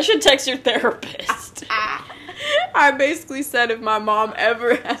 I should text your therapist. I basically said if my mom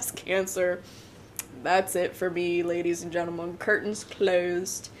ever has cancer, that's it for me, ladies and gentlemen. Curtains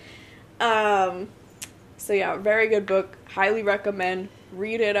closed. So yeah, very good book. Highly recommend.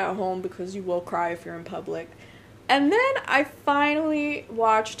 Read it at home because you will cry if you're in public. And then I finally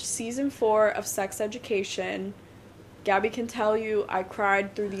watched season 4 of Sex Education. Gabby can tell you I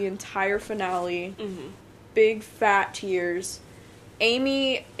cried through the entire finale. Big fat tears.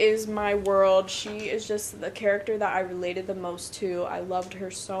 Amy is my world. She is just the character that I related the most to. I loved her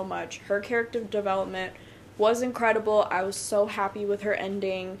so much. Her character development was incredible. I was so happy with her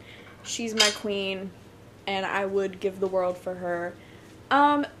ending. She's my queen, and I would give the world for her.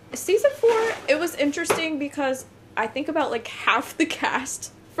 Season 4, it was interesting because I think about like half the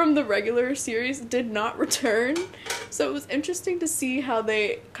cast from the regular series did not return. So it was interesting to see how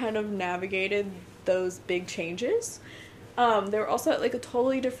they kind of navigated those big changes. They were also at like a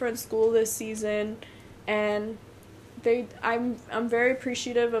totally different school this season, and I'm very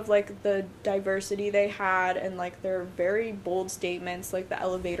appreciative of like the diversity they had and like their very bold statements. Like the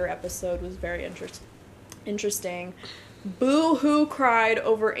elevator episode was very interesting. Boo hoo cried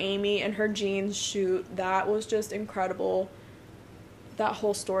over Amy and her jeans shoot. That was just incredible. That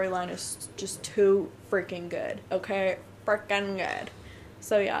whole storyline is just too freaking good. Okay, freaking good.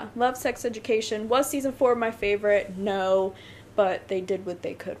 So yeah, love Sex Education. Was season 4 my favorite? No, but they did what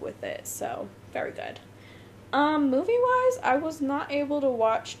they could with it. So very good. Movie-wise, I was not able to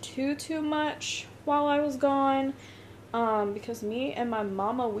watch too much while I was gone, because me and my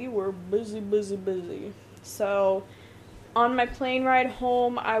mama, we were busy. So, on my plane ride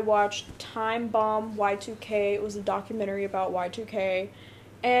home, I watched Time Bomb Y2K. It was a documentary about Y2K,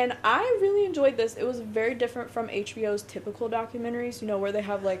 and I really enjoyed this. It was very different from HBO's typical documentaries, you know, where they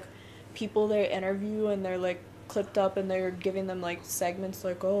have, like, people they interview and they're, like, clipped up and they're giving them like segments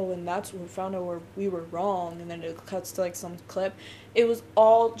like, oh, and that's when we found out where we were wrong, and then it cuts to like some clip. It was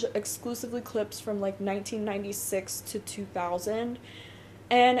all exclusively clips from like 1996 to 2000,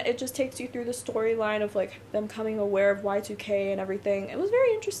 and it just takes you through the storyline of like them coming aware of Y2K and everything. It was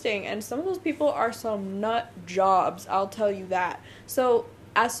very interesting, and some of those people are some nut jobs, I'll tell you that. So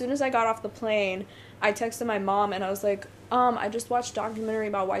as soon as I got off the plane, I texted my mom and I was like, I just watched a documentary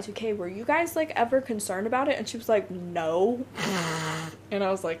about Y2K. Were you guys, like, ever concerned about it? And she was like, no. And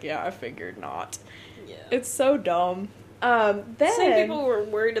I was like, yeah, I figured not. Yeah. It's so dumb. Then... Some people were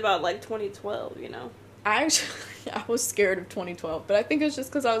worried about, like, 2012, you know? I was scared of 2012, but I think it's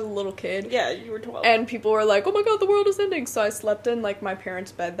just because I was a little kid. Yeah, you were 12. And people were like, oh my god, the world is ending. So I slept in, like, my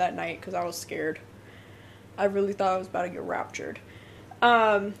parents' bed that night because I was scared. I really thought I was about to get raptured.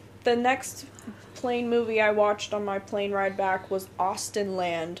 The next plane movie I watched on my plane ride back was Austin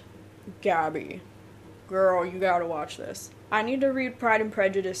Land. Gabby, girl, you gotta watch this. I need to read Pride and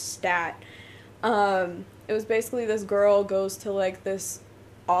Prejudice stat. It was basically this girl goes to like this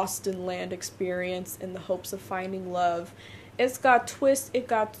Austin Land experience in the hopes of finding love. It's got twists, it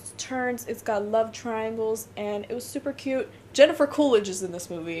got turns, it's got love triangles, and it was super cute. Jennifer Coolidge is in this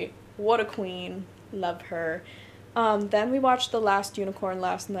movie. What a queen. Love her. Then we watched The Last Unicorn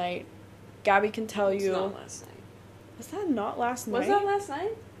last night. Gabby can tell you. It's not last night. Was that not last night? Was that last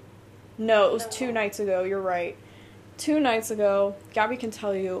night? No, it was 2 nights ago. You're right. 2 nights ago, Gabby can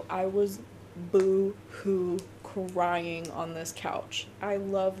tell you, I was boo-hoo crying on this couch. I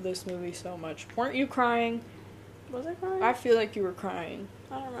love this movie so much. Weren't you crying? Was I crying? I feel like you were crying.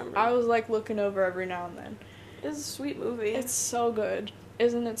 I don't remember. I was like looking over every now and then. It's a sweet movie. It's so good.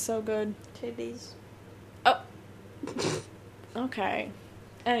 Isn't it so good? Titties. Oh. Okay.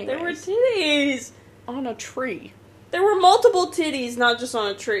 Anyways. There were titties! On a tree. There were multiple titties, not just on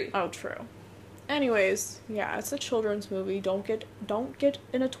a tree. Oh, true. Anyways, yeah, it's a children's movie. Don't get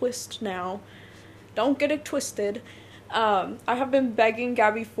in a twist now. Don't get it twisted. I have been begging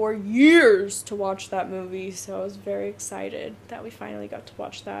Gabby for years to watch that movie, so I was very excited that we finally got to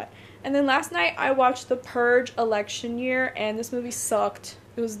watch that. And then last night I watched The Purge election year, and this movie sucked.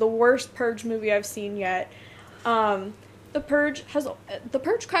 It was the worst Purge movie I've seen yet. The Purge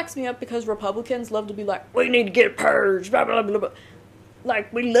cracks me up because Republicans love to be like, we need to get a purge, blah, blah, blah, blah.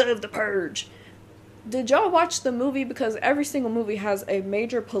 Like, we love the Purge. Did y'all watch the movie? Because every single movie has a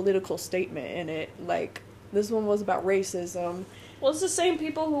major political statement in it. Like, this one was about racism. Well, it's the same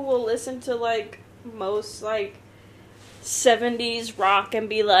people who will listen to, like, most, like, 70s rock and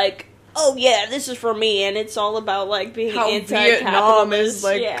be like, oh yeah, this is for me, and it's all about, like, being how anti-capitalist. Vietnam is,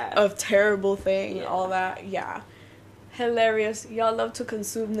 like, yeah. a terrible thing, Yeah. all that, yeah. Hilarious. Y'all love to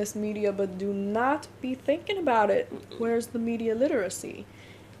consume this media, but do not be thinking about it. Where's the media literacy?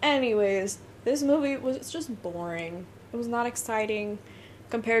 Anyways, this movie was just boring. It was not exciting.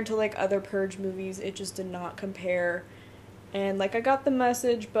 Compared to, like, other Purge movies, it just did not compare. And, like, I got the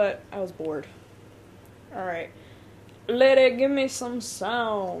message, but I was bored. Alright. Lady, give me some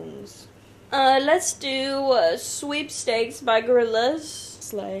sounds. Let's do Sweepstakes by Gorillaz.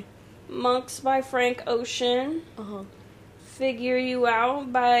 Slay. Monks by Frank Ocean. Uh-huh. Figure You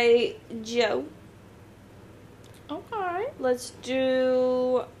Out by Joe. Okay. Let's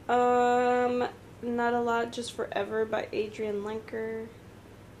do Not a Lot, Just Forever by Adrian Lenker.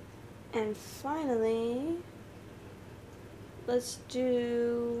 And finally, let's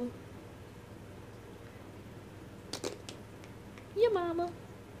do Your mama.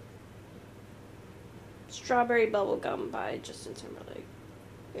 Strawberry Bubblegum by Justin Timberlake.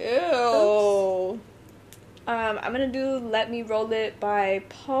 Ew. I'm gonna do Let Me Roll It by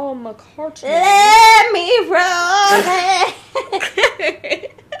Paul McCartney. Let me roll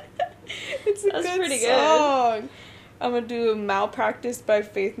it. It's a That's good pretty song. I'm gonna do Malpractice by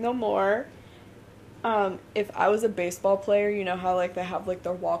Faith No More. If I was a baseball player, you know how like they have like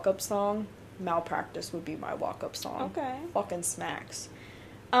their walk-up song? Malpractice would be my walk-up song. Okay. Fucking smacks.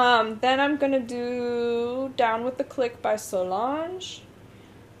 Then I'm gonna do Down with the Click by Solange.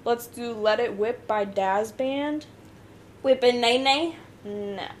 Let's do Let It Whip by Daz Band. Whippin' Nay Nay.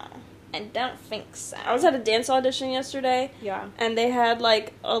 No, I don't think so. I was at a dance audition yesterday. Yeah. And they had,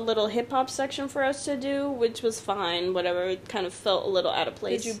 like, a little hip-hop section for us to do, which was fine, whatever. It kind of felt a little out of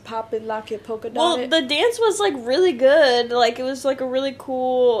place. Did you pop it, lock it, polka dot Well, it? the dance was, like, really good. Like, it was, like, a really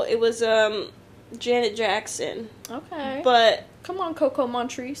cool... It was, Janet Jackson. Okay. But... Come on, Coco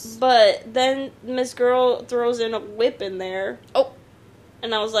Montrese. But then Miss Girl throws in a whip in there. Oh.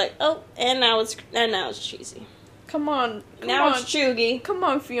 And I was like, oh, and now it's cheesy. Come on. Now it's chuggy. Come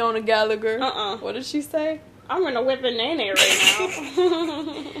on, Fiona Gallagher. Uh-uh. What did she say? I'm gonna whip a nene right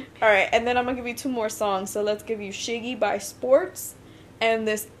now. Alright, and then I'm gonna give you two more songs. So let's give you Shiggy by Sports and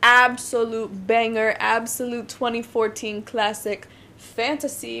this absolute banger, absolute 2014 classic,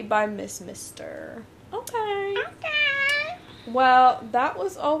 Fantasy by Miss Mister. Okay. Well, that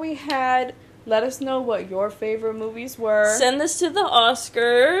was all we had. Let us know what your favorite movies were. Send this to the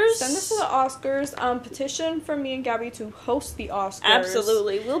Oscars. Send this to the Oscars. Petition for me and Gabby to host the Oscars.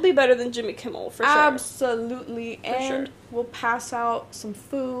 Absolutely. We'll be better than Jimmy Kimmel, for sure. Absolutely. And sure. we'll pass out some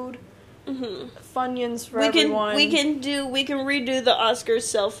food. Mm-hmm. Funyuns for everyone. We can redo the Oscars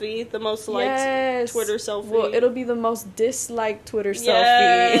selfie, the most liked Twitter selfie. Well, it'll be the most disliked Twitter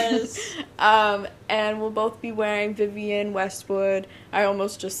yes. selfie. And we'll both be wearing Vivienne Westwood. I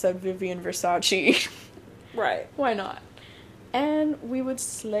almost just said Vivienne Versace. Right. Why not? And we would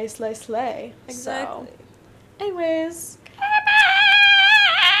slay. Exactly. So, anyways.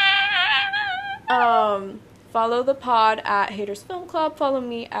 Follow the pod at Haters Film Club. Follow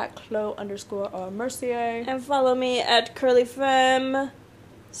me at Chloe_Mercier. And follow me at Curly Femme.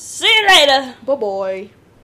 See you later. Bye-bye.